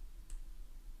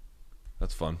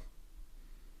 That's fun.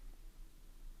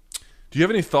 Do you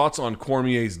have any thoughts on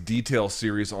Cormier's Detail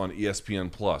series on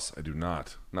ESPN Plus? I do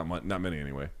not. Not many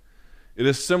anyway. It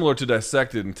is similar to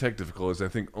Dissected and Tech Difficult, as I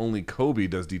think only Kobe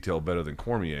does detail better than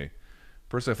Cormier.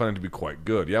 Personally, I find it to be quite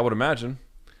good. Yeah, I would imagine.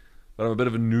 But I'm a bit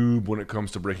of a noob when it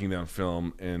comes to breaking down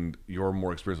film, and you're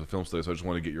more experienced with film studies, so I just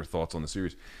want to get your thoughts on the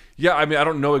series. Yeah, I mean, I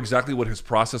don't know exactly what his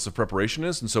process of preparation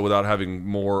is, and so without having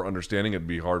more understanding, it'd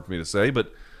be hard for me to say.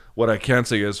 But what I can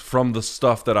say is, from the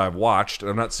stuff that I've watched,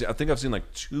 and I think I've seen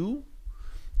like two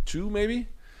maybe,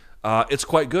 it's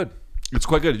quite good. It's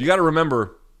quite good. You got to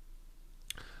remember,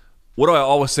 what do I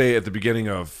always say at the beginning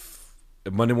of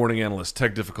Monday Morning Analyst,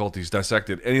 Tech Difficulties,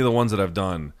 Dissected, any of the ones that I've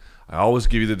done? I always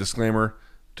give you the disclaimer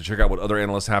to check out what other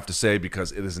analysts have to say,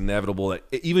 because it is inevitable that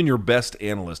even your best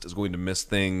analyst is going to miss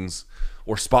things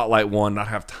or spotlight one, not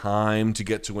have time to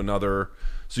get to another.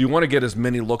 So you want to get as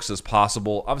many looks as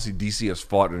possible. Obviously, DC has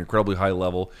fought at an incredibly high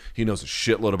level. He knows a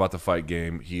shitload about the fight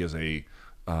game. He is a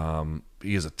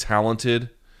talented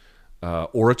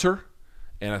orator,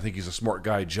 and I think he's a smart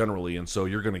guy generally. And so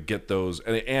you're going to get those,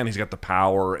 and he's got the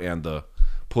power and the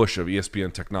push of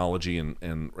ESPN technology and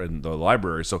the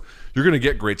library. So you're going to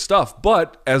get great stuff.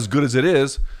 But as good as it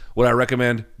is, would I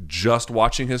recommend just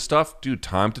watching his stuff? Dude,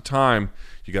 time to time,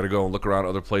 you got to go and look around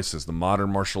other places. The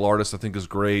Modern Martial Artist, I think, is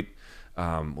great.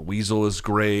 Weasel is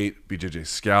great. BJJ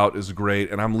Scout is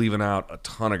great. And I'm leaving out a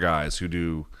ton of guys who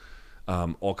do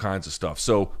all kinds of stuff.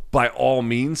 So by all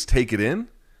means, take it in.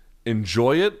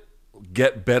 Enjoy it.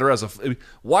 Get better as a...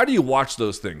 Why do you watch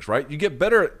those things, right? You get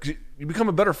better. You become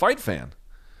a better fight fan.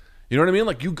 You know what I mean?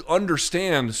 Like, you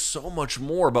understand so much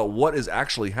more about what is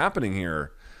actually happening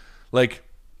here. Like,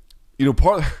 you know,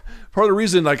 part of the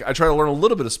reason, like, I try to learn a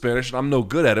little bit of Spanish, and I'm no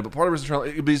good at it, but part of the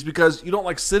reason is because you don't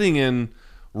like sitting in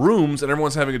rooms and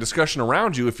everyone's having a discussion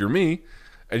around you, if you're me,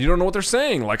 and you don't know what they're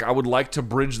saying. Like, I would like to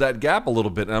bridge that gap a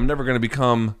little bit, and I'm never going to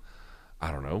become,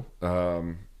 I don't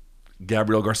know,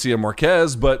 Gabriel Garcia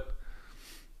Marquez, but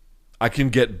I can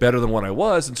get better than what I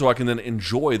was, and so I can then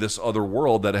enjoy this other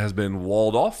world that has been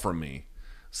walled off from me.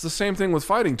 It's the same thing with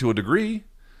fighting to a degree.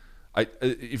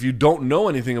 If you don't know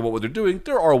anything about what they're doing,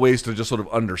 there are ways to just sort of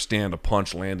understand a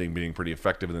punch landing being pretty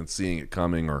effective and then seeing it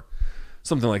coming or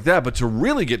something like that. But to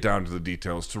really get down to the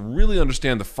details, to really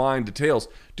understand the fine details,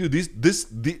 dude, if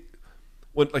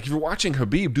you're watching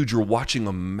Khabib, dude, you're watching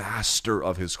a master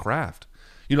of his craft.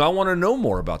 You know, I want to know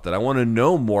more about that. I want to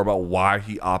know more about why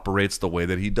he operates the way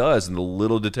that he does and the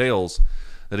little details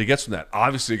that he gets from that.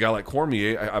 Obviously, a guy like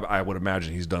Cormier, I would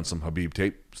imagine he's done some Khabib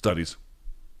tape studies.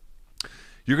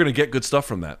 You're going to get good stuff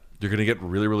from that. You're going to get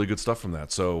really, really good stuff from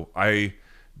that. So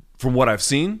from what I've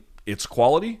seen, it's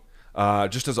quality.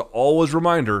 Just as an always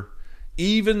reminder,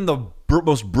 even the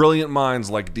most brilliant minds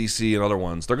like DC and other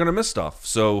ones, they're going to miss stuff.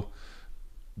 So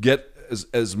get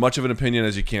as much of an opinion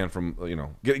as you can from,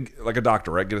 get like a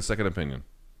doctor, right? Get a second opinion.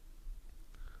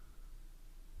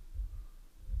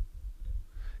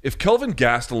 If Kelvin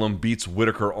Gastelum beats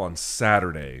Whitaker on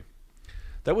Saturday,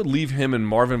 that would leave him and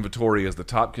Marvin Vettori as the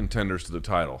top contenders to the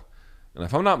title. And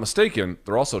if I'm not mistaken,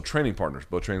 they're also training partners,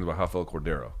 both trained by Rafael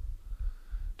Cordero.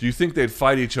 Do you think they'd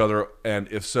fight each other? And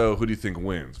if so, who do you think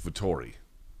wins? Vettori.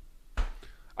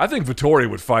 I think Vettori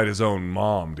would fight his own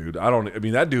mom, dude.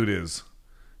 That dude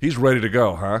he's ready to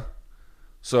go, huh?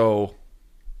 So,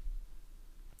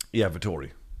 yeah,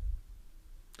 Vettori.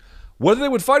 Whether they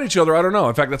would fight each other, I don't know.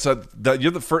 In fact,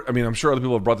 you're the first. I'm sure other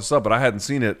people have brought this up, but I hadn't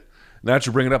seen it. Now that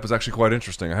you bring it up, is actually quite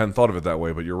interesting. I hadn't thought of it that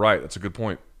way, but you're right. That's a good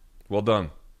point. Well done.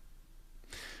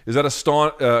 Is that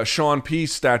a Sean P.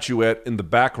 statuette in the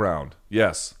background?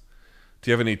 Yes. Do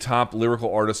you have any top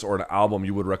lyrical artists or an album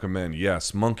you would recommend?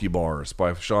 Yes. Monkey Bars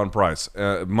by Sean Price.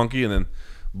 Monkey and then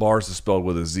Bars is spelled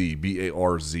with a Z.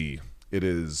 B-A-R-Z. It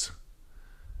is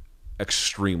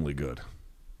extremely good.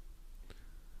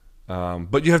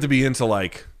 But you have to be into,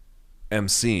 like,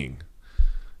 emceeing.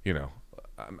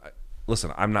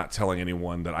 Listen, I'm not telling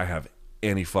anyone that I have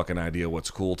any fucking idea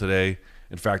what's cool today.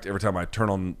 In fact, every time I turn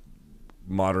on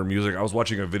modern music, I was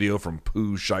watching a video from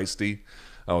Pooh Shiesty.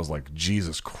 I was like,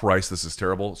 Jesus Christ, this is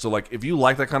terrible. So, like, if you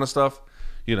like that kind of stuff,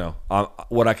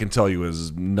 what I can tell you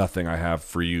is nothing I have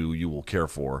for you will care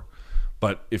for.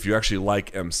 But if you actually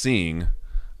like emceeing,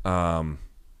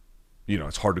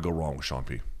 it's hard to go wrong with Sean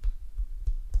P.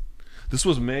 This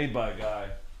was made by a guy.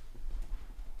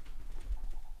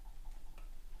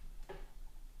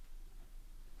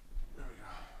 There we go.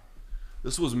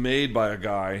 This was made by a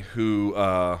guy who,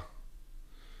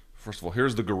 first of all,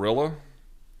 here's the gorilla.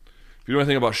 If you know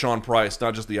anything about Sean Price,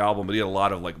 not just the album, but he had a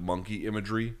lot of like monkey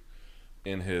imagery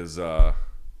in his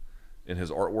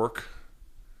artwork.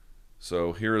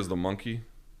 So here is the monkey.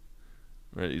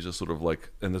 Right, he's just sort of like,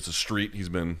 and it's a street he's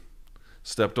been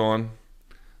stepped on.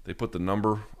 They put the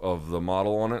number of the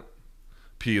model on it.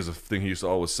 P is a thing he used to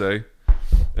always say.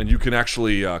 And you can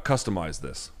actually customize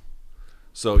this.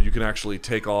 So you can actually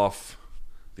take off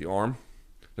the arm.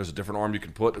 There's a different arm you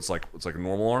can put. It's like a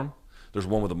normal arm. There's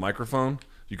one with a microphone.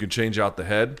 You can change out the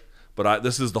head. But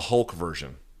this is the Hulk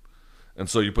version. And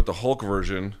so you put the Hulk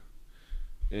version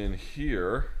in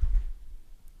here.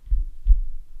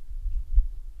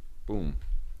 Boom.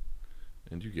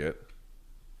 And you get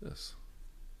this.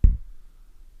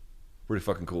 Pretty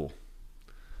fucking cool.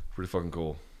 Pretty fucking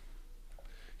cool.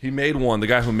 He made one. The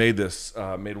guy who made this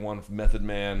made one of Method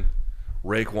Man,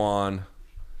 Raekwon.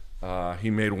 He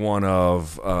made one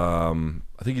of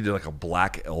I think he did like a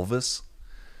Black Elvis.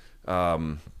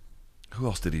 Who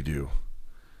else did he do?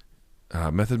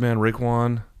 Method Man,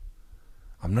 Raekwon.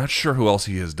 I'm not sure who else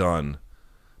he has done,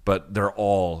 but they're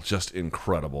all just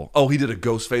incredible. Oh, he did a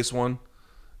Ghostface one.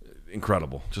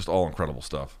 Incredible. Just all incredible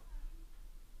stuff.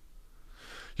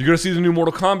 You're going to see the new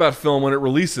Mortal Kombat film when it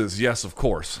releases. Yes, of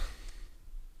course.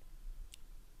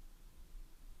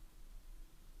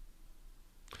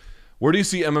 Where do you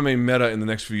see MMA meta in the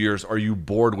next few years? Are you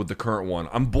bored with the current one?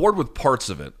 I'm bored with parts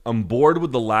of it. I'm bored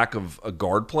with the lack of a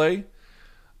guard play,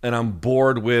 and I'm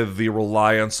bored with the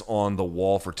reliance on the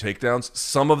wall for takedowns.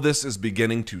 Some of this is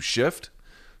beginning to shift,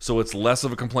 so it's less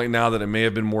of a complaint now than it may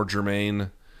have been more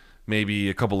germane maybe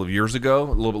a couple of years ago,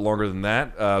 a little bit longer than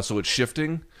that. So it's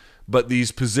shifting. But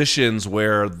these positions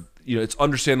where, it's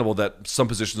understandable that some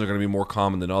positions are going to be more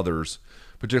common than others,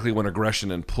 particularly when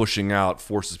aggression and pushing out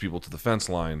forces people to the fence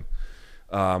line.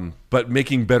 But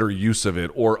making better use of it,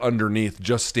 or underneath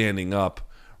just standing up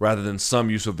rather than some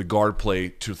use of the guard play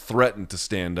to threaten to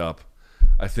stand up.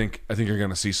 I think you're going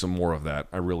to see some more of that.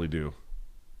 I really do.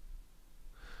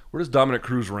 Where does Dominic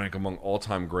Cruz rank among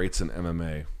all-time greats in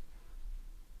MMA?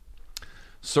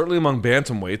 Certainly among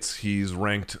bantamweights, he's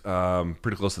ranked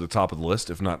pretty close to the top of the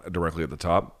list, if not directly at the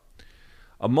top.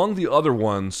 Among the other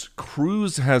ones,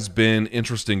 Cruz has been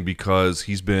interesting because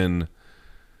he's been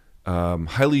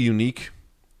highly unique,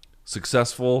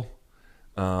 successful.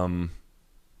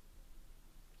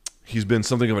 He's been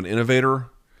something of an innovator,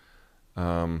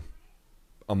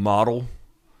 a model.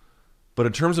 But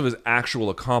in terms of his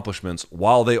actual accomplishments,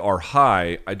 while they are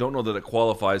high, I don't know that it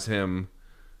qualifies him,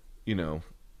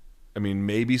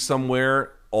 maybe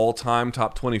somewhere all-time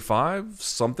top 25,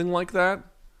 something like that,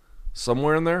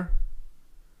 somewhere in there.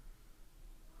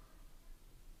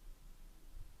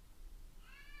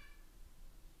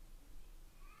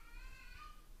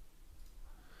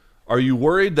 Are you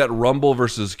worried that Rumble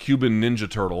versus Cuban Ninja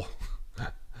Turtle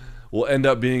will end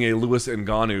up being a Lewis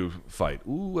Ngannou fight?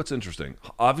 Ooh, that's interesting.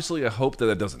 Obviously, I hope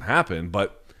that doesn't happen,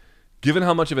 but given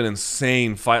how much of an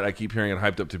insane fight I keep hearing it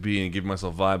hyped up to be and giving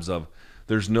myself vibes of,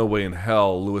 there's no way in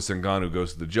hell Louis Ngannou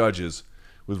goes to the judges.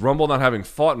 With Rumble not having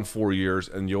fought in 4 years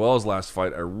and Yoel's last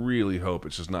fight, I really hope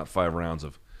it's just not 5 rounds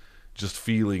of just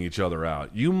feeling each other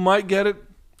out. You might get it,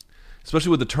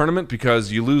 especially with the tournament,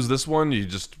 because you lose this one, you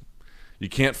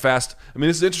can't fast. I mean,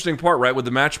 this is the interesting part, right? With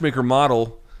the matchmaker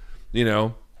model,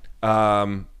 if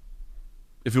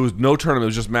it was no tournament, it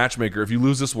was just matchmaker. If you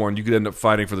lose this one, you could end up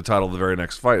fighting for the title of the very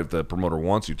next fight if the promoter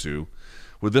wants you to.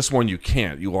 With this one, you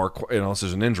can't. You are, unless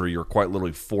there's an injury, you're quite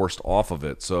literally forced off of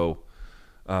it. So,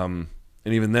 and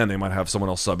even then, they might have someone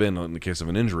else sub in the case of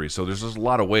an injury. So there's just a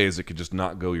lot of ways it could just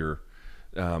not go your,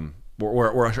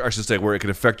 or I should say, where it could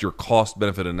affect your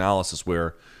cost-benefit analysis,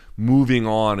 where moving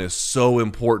on is so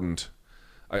important.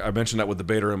 I mentioned that with the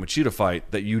Bader and Machida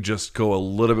fight, that you just go a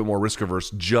little bit more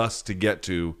risk-averse just to get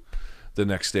to the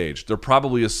next stage. There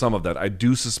probably is some of that. I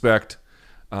do suspect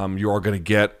you are going to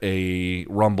get a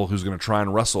Rumble who's going to try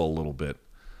and wrestle a little bit.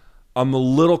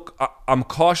 I'm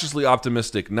cautiously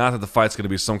optimistic, not that the fight's going to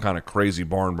be some kind of crazy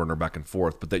barn burner back and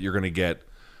forth, but that you're going to get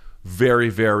very,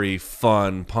 very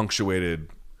fun, punctuated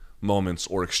moments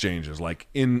or exchanges. Like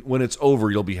when it's over,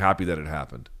 you'll be happy that it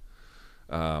happened.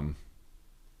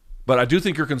 But I do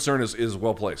think your concern is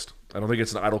well placed. I don't think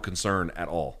it's an idle concern at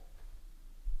all.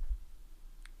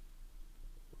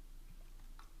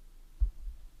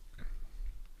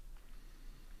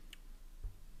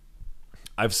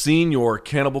 I've seen your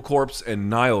Cannibal Corpse and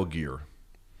Nile gear.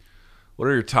 What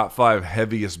are your top 5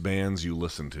 heaviest bands you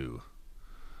listen to?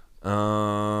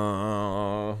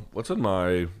 What's on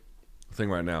my thing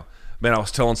right now? Man, I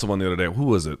was telling someone the other day. Who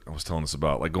was it? I was telling this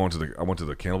about. Like I went to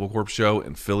the Cannibal Corpse show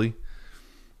in Philly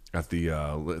at the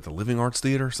Living Arts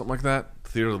Theater, something like that.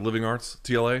 Theater of the Living Arts,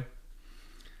 TLA.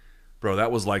 Bro,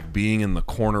 that was like being in the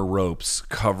corner ropes,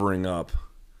 covering up,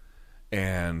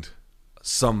 and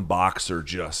some boxer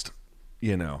just,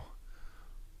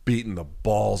 beating the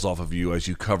balls off of you as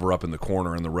you cover up in the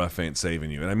corner and the ref ain't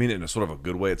saving you. And I mean it in a sort of a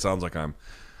good way. It sounds like I'm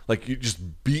like you're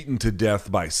just beaten to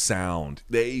death by sound.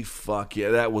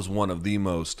 That was one of the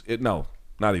most, not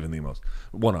even the most,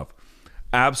 one of,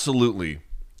 absolutely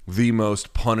the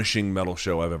most punishing metal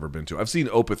show I've ever been to. I've seen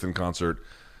Opeth in concert,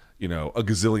 a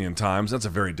gazillion times. That's a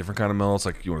very different kind of metal. It's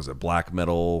like, black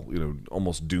metal,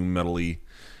 almost doom metal-y.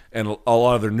 And a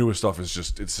lot of their newest stuff it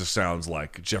just sounds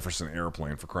like Jefferson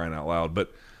Airplane, for crying out loud.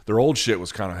 But their old shit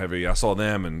was kind of heavy. I saw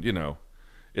them, and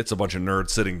it's a bunch of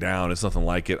nerds sitting down. It's nothing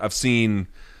like it. I've seen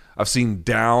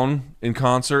Down in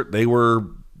concert. They were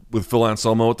with Phil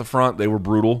Anselmo at the front. They were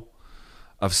brutal.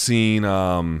 I've seen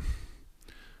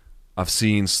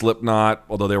Slipknot,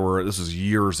 although this was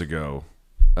years ago.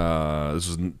 This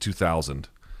was 2000, and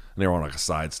they were on like a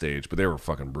side stage, but they were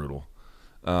fucking brutal.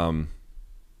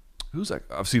 Who's that?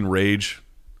 I've seen Rage.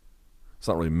 It's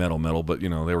not really metal, but they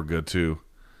were good too.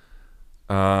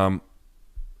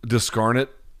 Discarnate,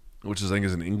 which I think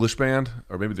is an English band,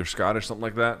 or maybe they're Scottish, something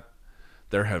like that.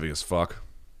 They're heavy as fuck.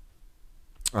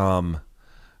 Cattle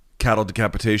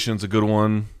Decapitation's a good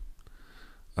one.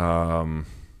 I'm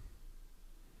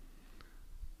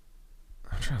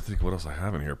trying to think what else I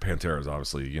have in here. Pantera's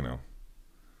obviously,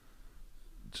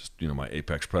 just my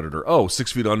apex predator. Oh,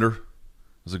 6 Feet Under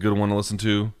is a good one to listen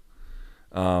to.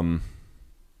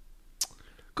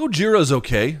 Gojira's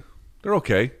okay. They're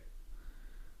okay.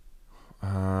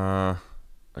 I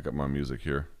got my music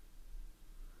here.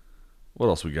 What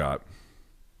else we got?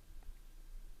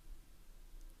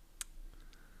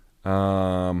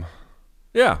 Yeah,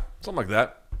 something like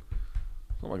that.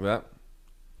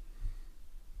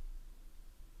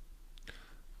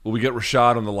 Will we get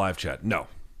Rashad on the live chat? No,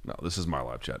 this is my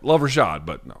live chat. Love Rashad,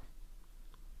 but no.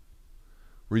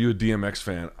 Were you a DMX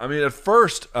fan? I mean, at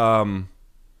first, I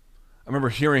remember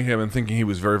hearing him and thinking he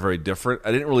was very, very different.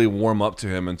 I didn't really warm up to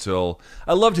him until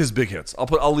I loved his big hits.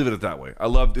 I'll leave it at that way. I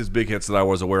loved his big hits that I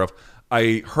was aware of.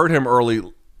 I heard him early,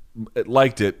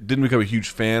 liked it, didn't become a huge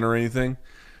fan or anything.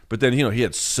 But then, he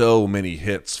had so many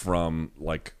hits from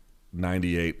like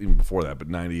 98, even before that, but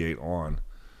 98 on.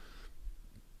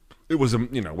 It was,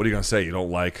 what are you going to say? You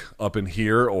don't like Up in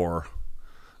Here or...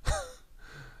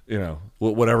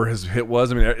 whatever his hit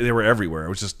was. I mean, they were everywhere. It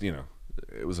was just, it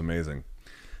was amazing.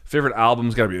 Favorite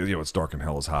album's got to be, It's Dark and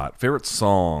Hell is Hot. Favorite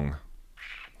song?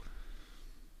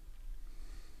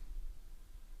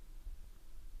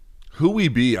 Who We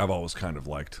Be, I've always kind of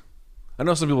liked. I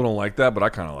know some people don't like that, but I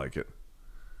kind of like it.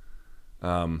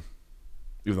 Even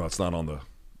though it's not on the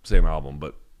same album,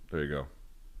 but there you go.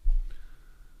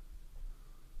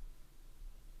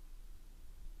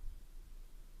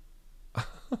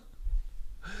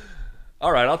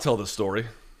 All right, I'll tell this story.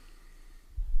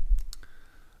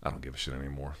 I don't give a shit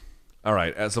anymore. All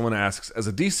right, as someone asks, as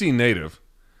a DC native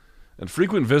and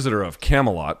frequent visitor of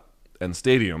Camelot and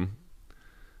Stadium,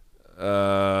 he's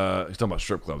talking about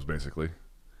strip clubs, basically.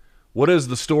 What is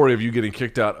the story of you getting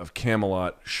kicked out of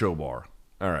Camelot Show Bar?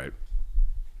 All right.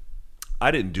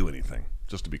 I didn't do anything,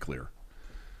 just to be clear.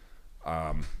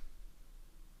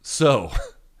 So,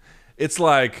 it's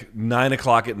like 9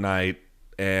 o'clock at night,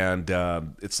 and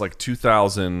it's like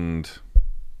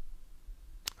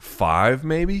 2005,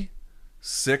 maybe?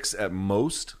 6 at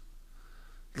most?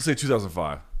 Let's say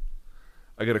 2005.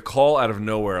 I get a call out of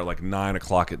nowhere at like 9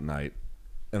 o'clock at night,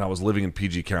 and I was living in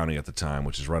PG County at the time,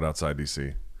 which is right outside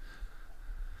D.C.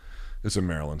 It's in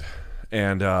Maryland.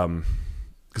 And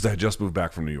because I had just moved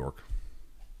back from New York.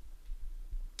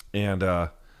 And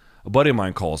a buddy of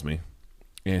mine calls me,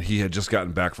 and he had just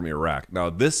gotten back from Iraq. Now,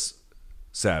 this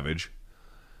savage,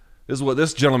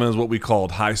 this gentleman is what we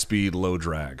called high speed, low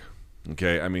drag.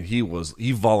 Okay? I mean, he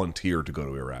volunteered to go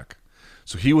to Iraq.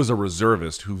 So he was a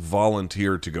reservist who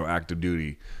volunteered to go active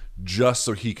duty just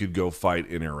so he could go fight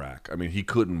in Iraq. I mean, he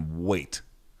couldn't wait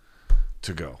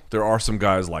to go. There are some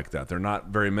guys like that. There are not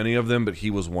very many of them, but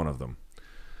he was one of them.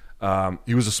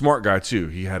 He was a smart guy too.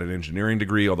 He had an engineering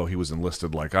degree, although he was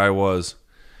enlisted like I was.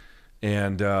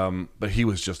 And but he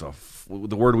was just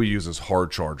the word we use is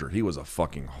hard charger. He was a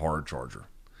fucking hard charger.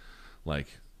 Like,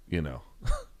 you know,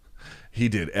 he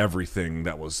did everything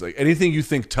that was like anything you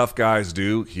think tough guys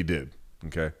do, he did.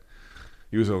 Okay,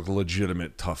 he was a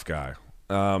legitimate tough guy.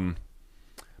 But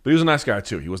he was a nice guy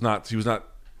too. He was not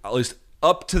at least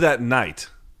up to that night.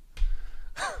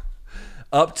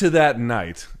 Up to that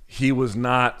night, he was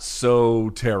not so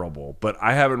terrible. But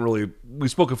I haven't really. We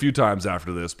spoke a few times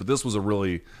after this, but this was a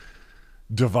really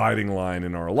dividing line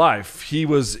in our life. He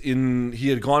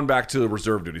had gone back to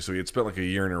reserve duty, so he had spent like a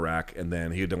year in Iraq, and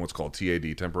then he had done what's called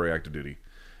TAD, temporary active duty.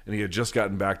 And he had just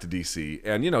gotten back to D.C.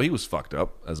 And, you know, he was fucked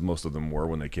up, as most of them were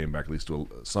when they came back, at least to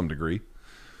some degree.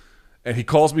 And he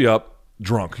calls me up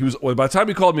drunk. By the time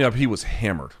he called me up, he was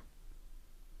hammered.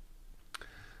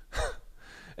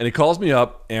 And he calls me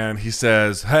up, and he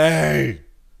says, "Hey,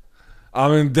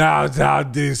 I'm in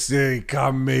downtown D.C.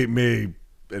 Come meet me."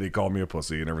 And he called me a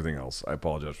pussy and everything else. I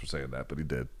apologize for saying that, but he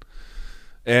did.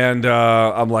 And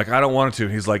I'm like, I don't want to.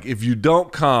 And he's like, if you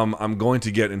don't come, I'm going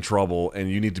to get in trouble, and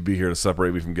you need to be here to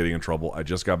separate me from getting in trouble. I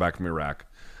just got back from Iraq.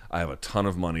 I have a ton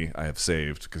of money I have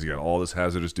saved because you got all this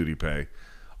hazardous duty pay.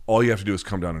 All you have to do is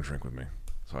come down and drink with me.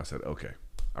 So I said, okay,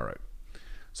 all right.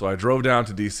 So I drove down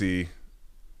to D.C.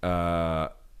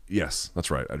 Yes, that's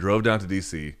right. I drove down to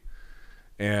D.C.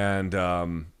 and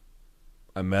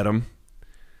I met him.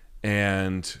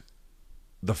 And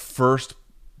the first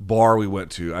bar we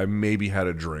went to, I maybe had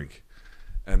a drink.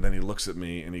 And then he looks at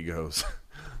me and he goes,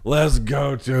 "Let's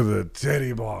go to the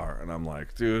titty bar." And I'm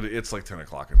like, dude, it's like 10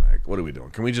 o'clock at night. What are we doing?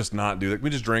 Can we just not do that? Can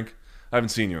we just drink? I haven't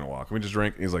seen you in a while. Can we just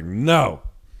drink? And he's like, no.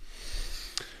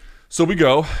 So we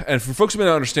go. And for folks who may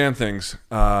not understand things,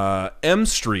 M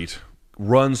Street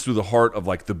runs through the heart of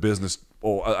like the business,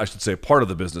 or I should say part of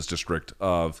the business district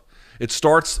of, it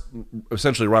starts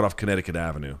essentially right off Connecticut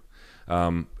Avenue.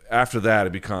 After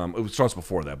that, it starts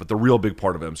before that, but the real big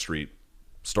part of M Street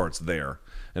starts there.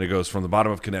 And it goes from the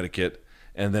bottom of Connecticut,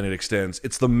 and then it extends.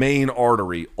 It's the main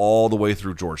artery all the way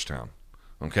through Georgetown.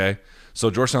 Okay? So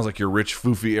Georgetown's like your rich,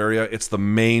 foofy area. It's the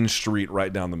main street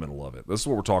right down the middle of it. This is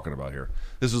what we're talking about here.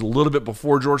 This is a little bit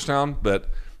before Georgetown, but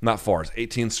not far. It's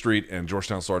 18th Street, and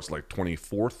Georgetown starts like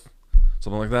 24th,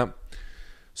 something like that.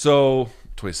 So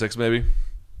 26th maybe.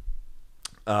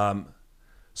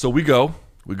 So we go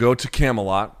to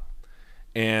Camelot,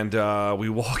 and we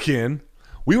walk in.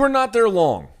 We were not there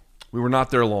long.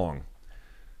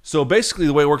 So basically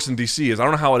the way it works in DC is, I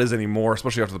don't know how it is anymore,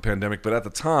 especially after the pandemic, but at the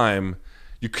time,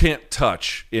 you can't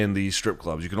touch in these strip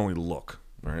clubs. You can only look,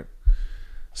 right?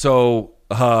 So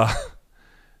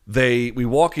we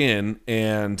walk in,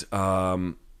 and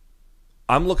I'm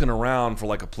looking around for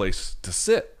like a place to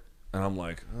sit. And I'm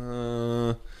like,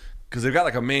 because they've got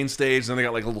like a main stage, and then they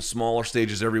got like little smaller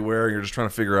stages everywhere, and you're just trying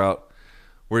to figure out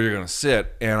where you're going to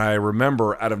sit. And I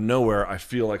remember out of nowhere, I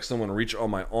feel like someone reach on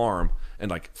my arm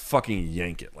and like fucking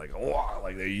yank it. Like, oh,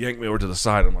 like they yanked me over to the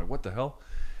side. I'm like, what the hell?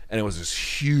 And it was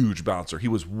this huge bouncer. He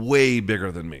was way bigger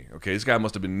than me. Okay, this guy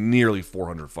must have been nearly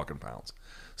 400 fucking pounds.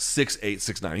 6'8",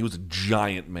 6'9". He was a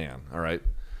giant man, all right?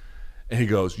 And he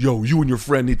goes, "Yo, you and your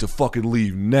friend need to fucking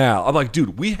leave now." I'm like,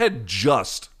 dude, we had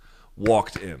just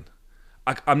walked in.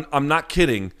 I'm not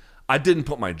kidding. I didn't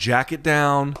put my jacket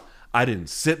down. I didn't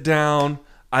sit down.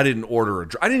 I didn't order a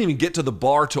drink. I didn't even get to the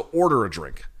bar to order a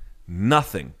drink.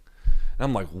 Nothing. And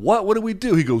I'm like, what? What do we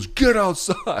do? He goes, "Get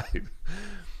outside."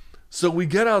 So we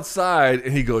get outside,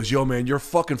 and he goes, "Yo, man, your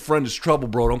fucking friend is trouble,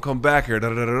 bro. Don't come back here. Da,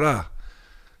 da, da, da.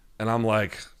 And I'm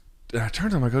like, and I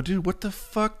turned to him, I go, dude, what the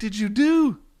fuck did you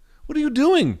do? What are you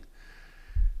doing?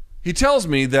 He tells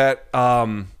me that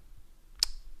one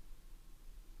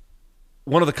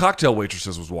of the cocktail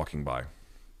waitresses was walking by.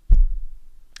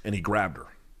 And he grabbed her.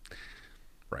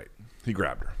 Right. He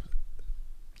grabbed her.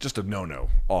 Just a no-no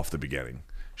off the beginning.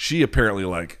 She apparently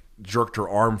like jerked her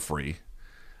arm free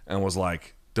and was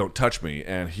like, don't touch me.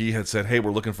 And he had said, hey,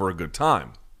 we're looking for a good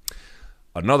time.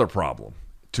 Another problem,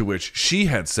 to which she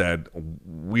had said,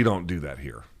 we don't do that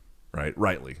here. Right?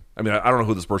 Rightly. I mean, I don't know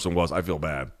who this person was. I feel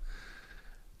bad.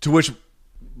 To which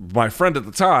my friend at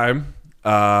the time,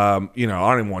 I don't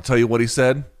even want to tell you what he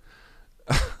said.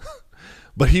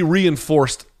 But he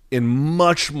reinforced in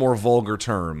much more vulgar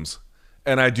terms,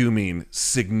 and I do mean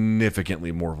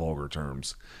significantly more vulgar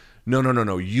terms.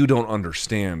 No, you don't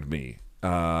understand me.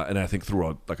 And I think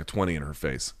threw a 20 in her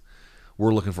face.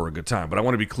 We're looking for a good time. But I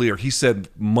want to be clear, he said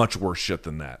much worse shit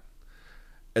than that.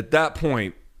 At that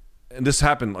point, and this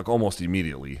happened like almost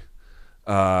immediately,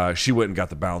 she went and got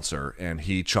the bouncer, and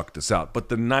he chucked us out. But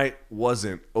the night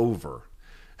wasn't over.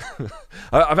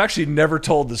 I've actually never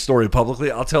told this story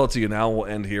publicly. I'll tell it to you now. We'll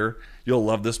end here. You'll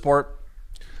love this part.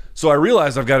 So I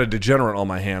realized I've got a degenerate on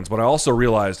my hands, but I also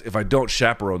realized if I don't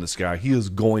chaperone this guy, he is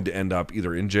going to end up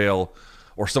either in jail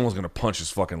or someone's going to punch his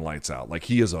fucking lights out. Like,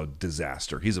 he is a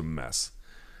disaster. He's a mess.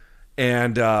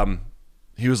 And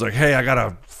he was like, hey, I got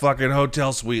a fucking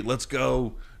hotel suite. Let's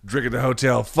go drink at the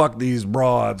hotel. Fuck these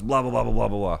broads. Blah, blah, blah, blah, blah,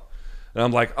 blah. And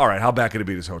I'm like, all right, how bad could it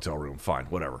be, this hotel room? Fine,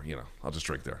 whatever. I'll just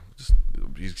drink there.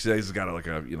 He says he's got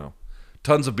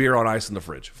tons of beer on ice in the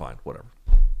fridge. Fine, whatever.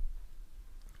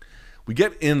 We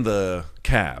get in the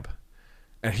cab,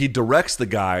 and he directs the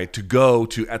guy to go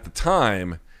to, at the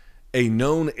time, a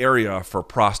known area for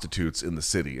prostitutes in the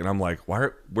city. And I'm like, I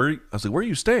was like, where are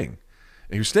you staying?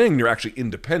 And he was staying near actually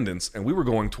Independence, and we were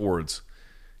going towards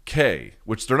K,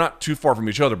 which they're not too far from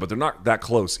each other, but they're not that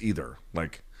close either.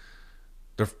 Like,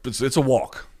 it's a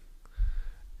walk.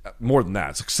 More than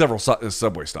that. It's like several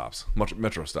subway stops,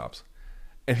 metro stops.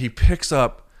 And he picks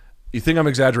up, you think I'm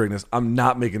exaggerating this, I'm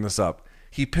not making this up.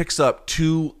 He picks up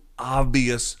two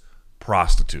obvious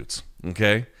prostitutes,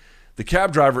 okay? The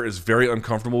cab driver is very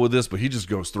uncomfortable with this, but he just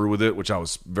goes through with it, which I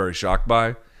was very shocked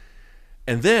by.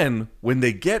 And then when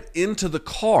they get into the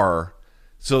car,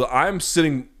 so I'm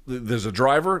sitting, there's a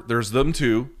driver, there's them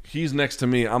two, he's next to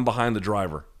me, I'm behind the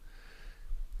driver.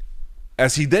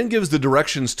 As he then gives the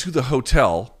directions to the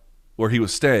hotel where he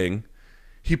was staying,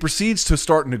 he proceeds to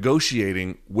start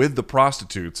negotiating with the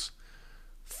prostitutes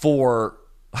for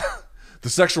the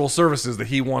sexual services that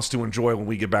he wants to enjoy when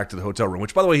we get back to the hotel room,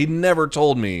 which, by the way, he never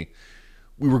told me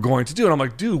we were going to do. And I'm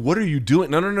like, dude, what are you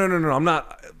doing? No, I'm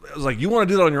not. I was like, you want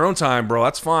to do that on your own time, bro.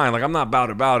 That's fine. Like, I'm not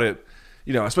about it.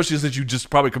 Especially since you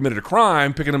just probably committed a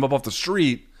crime, picking him up off the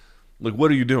street. Like, what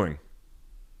are you doing?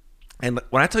 And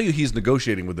when I tell you he's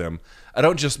negotiating with them, I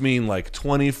don't just mean like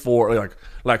 24,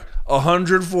 like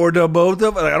 100 for the both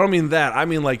of them. I don't mean that. I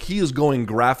mean, like, he is going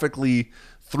graphically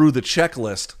through the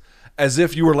checklist as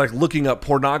if you were like looking up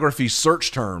pornography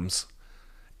search terms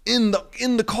in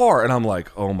the car. And I'm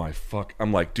like, oh my fuck.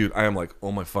 I'm like, dude, I am like,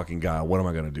 oh my fucking God, what am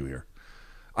I going to do here?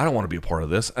 I don't want to be a part of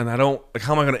this. And I don't, like,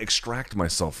 how am I going to extract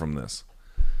myself from this?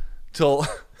 Till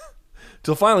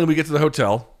finally we get to the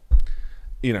hotel,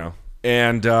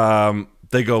 and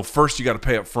they go, first you got to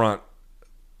pay up front,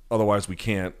 otherwise we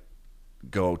can't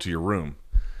go to your room.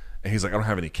 And he's like, I don't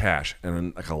have any cash. And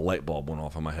then like a light bulb went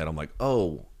off in my head. I'm like,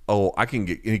 oh, I can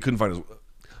get, and he couldn't find his,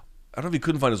 I don't know if he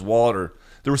couldn't find his wallet or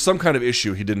there was some kind of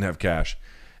issue. He didn't have cash.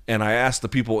 And I asked the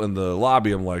people in the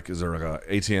lobby, I'm like, is there like a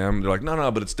ATM? They're like,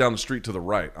 no, but it's down the street to the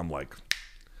right. I'm like,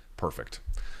 perfect.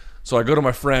 So I go to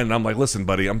my friend and I'm like, listen,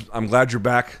 buddy, I'm glad you're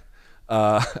back.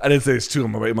 I didn't say this to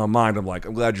him, but in my mind, I'm like,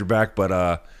 I'm glad you're back,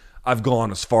 but I've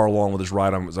gone as far along with this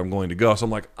ride as I'm going to go. So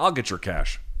I'm like, I'll get your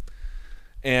cash.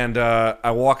 And I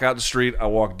walk out the street, I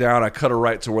walk down, I cut a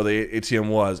right to where the ATM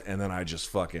was, and then I just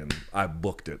I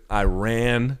booked it. I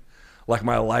ran like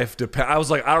my life depended. I was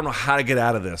like, I don't know how to get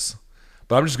out of this,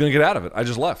 but I'm just going to get out of it. I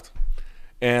just left.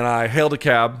 And I hailed a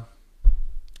cab,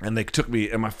 and they took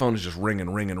me, and my phone is just ringing.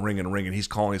 He's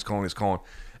calling.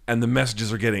 And the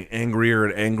messages are getting angrier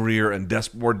and angrier and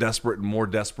more desperate and more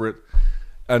desperate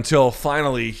until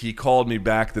finally he called me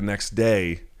back the next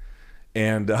day.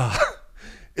 And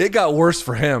it got worse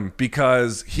for him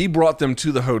because he brought them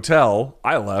to the hotel.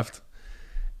 I left.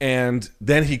 And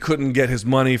then he couldn't get his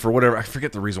money for whatever. I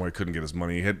forget the reason why he couldn't get his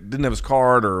money. He didn't have his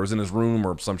card or was in his room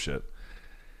or some shit.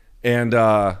 And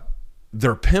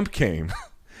their pimp came.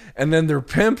 And then their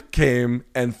pimp came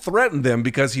and threatened them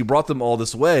because he brought them all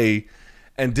this way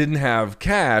and didn't have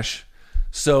cash.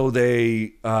 So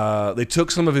they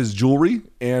took some of his jewelry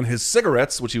and his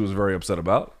cigarettes, which he was very upset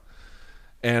about,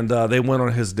 and they went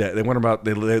on his day. They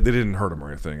didn't hurt him or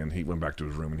anything, and he went back to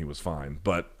his room and he was fine.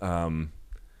 But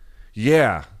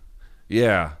yeah,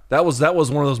 that was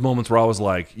one of those moments where I was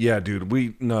like, yeah, dude,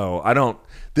 I don't.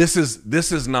 This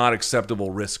is not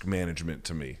acceptable risk management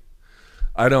to me.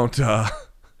 I don't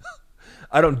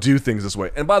do things this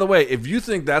way. And by the way, if you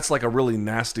think that's like a really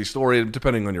nasty story,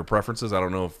 depending on your preferences, I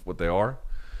don't know what they are.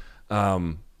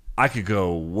 I could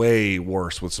go way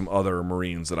worse with some other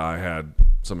Marines that I had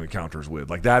some encounters with.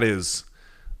 Like, that is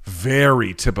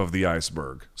very tip of the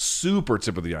iceberg, super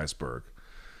tip of the iceberg.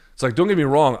 It's like, don't get me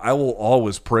wrong, I will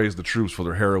always praise the troops for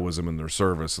their heroism and their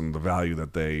service and the value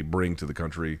that they bring to the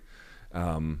country.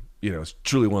 It's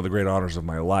truly one of the great honors of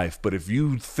my life. But if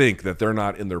you think that they're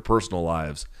not in their personal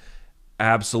lives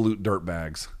absolute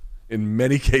dirtbags in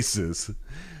many cases,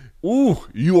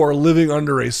 you are living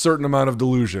under a certain amount of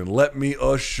delusion. Let me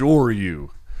assure you.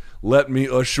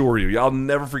 I'll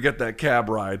never forget that cab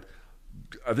ride.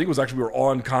 I think it was actually, we were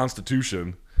on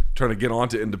Constitution trying to get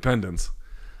onto Independence.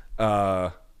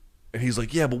 And he's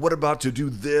like, yeah, but what about to do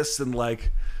this? And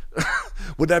like,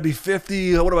 would that be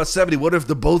 50? What about 70? What if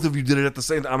the both of you did it at the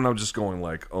same time? And I'm just going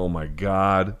like, oh my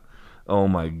God.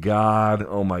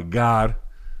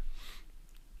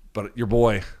 But your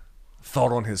boy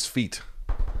thought on his feet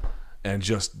and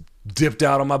just dipped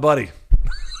out on my buddy.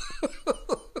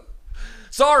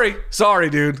 Sorry,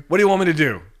 dude. What do you want me to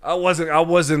do? I wasn't,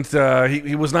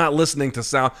 he was not listening to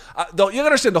sound. Though you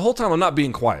understand, the whole time I'm not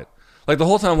being quiet. Like, the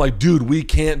whole time I'm like, dude, we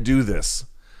can't do this.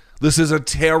 This is a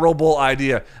terrible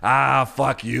idea.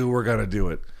 Fuck you, we're going to do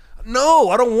it. No,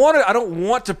 I don't want it. I don't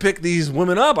want to pick these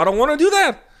women up. I don't want to do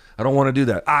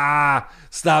that.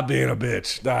 Stop being a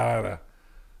bitch. Nah.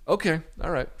 Okay, all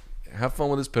right. Have fun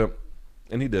with his pimp.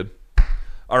 And he did.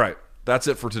 All right, that's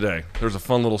it for today. There's a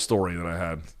fun little story that I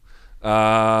had.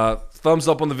 Thumbs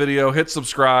up on the video. Hit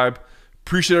subscribe.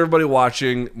 Appreciate everybody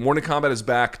watching. Morning Combat is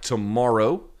back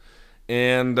tomorrow.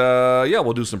 And,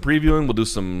 we'll do some previewing. We'll do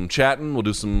some chatting. We'll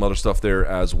do some other stuff there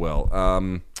as well.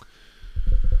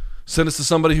 Send us to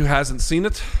somebody who hasn't seen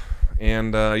it.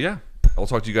 And, I'll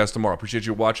talk to you guys tomorrow. Appreciate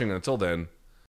you watching. And until then,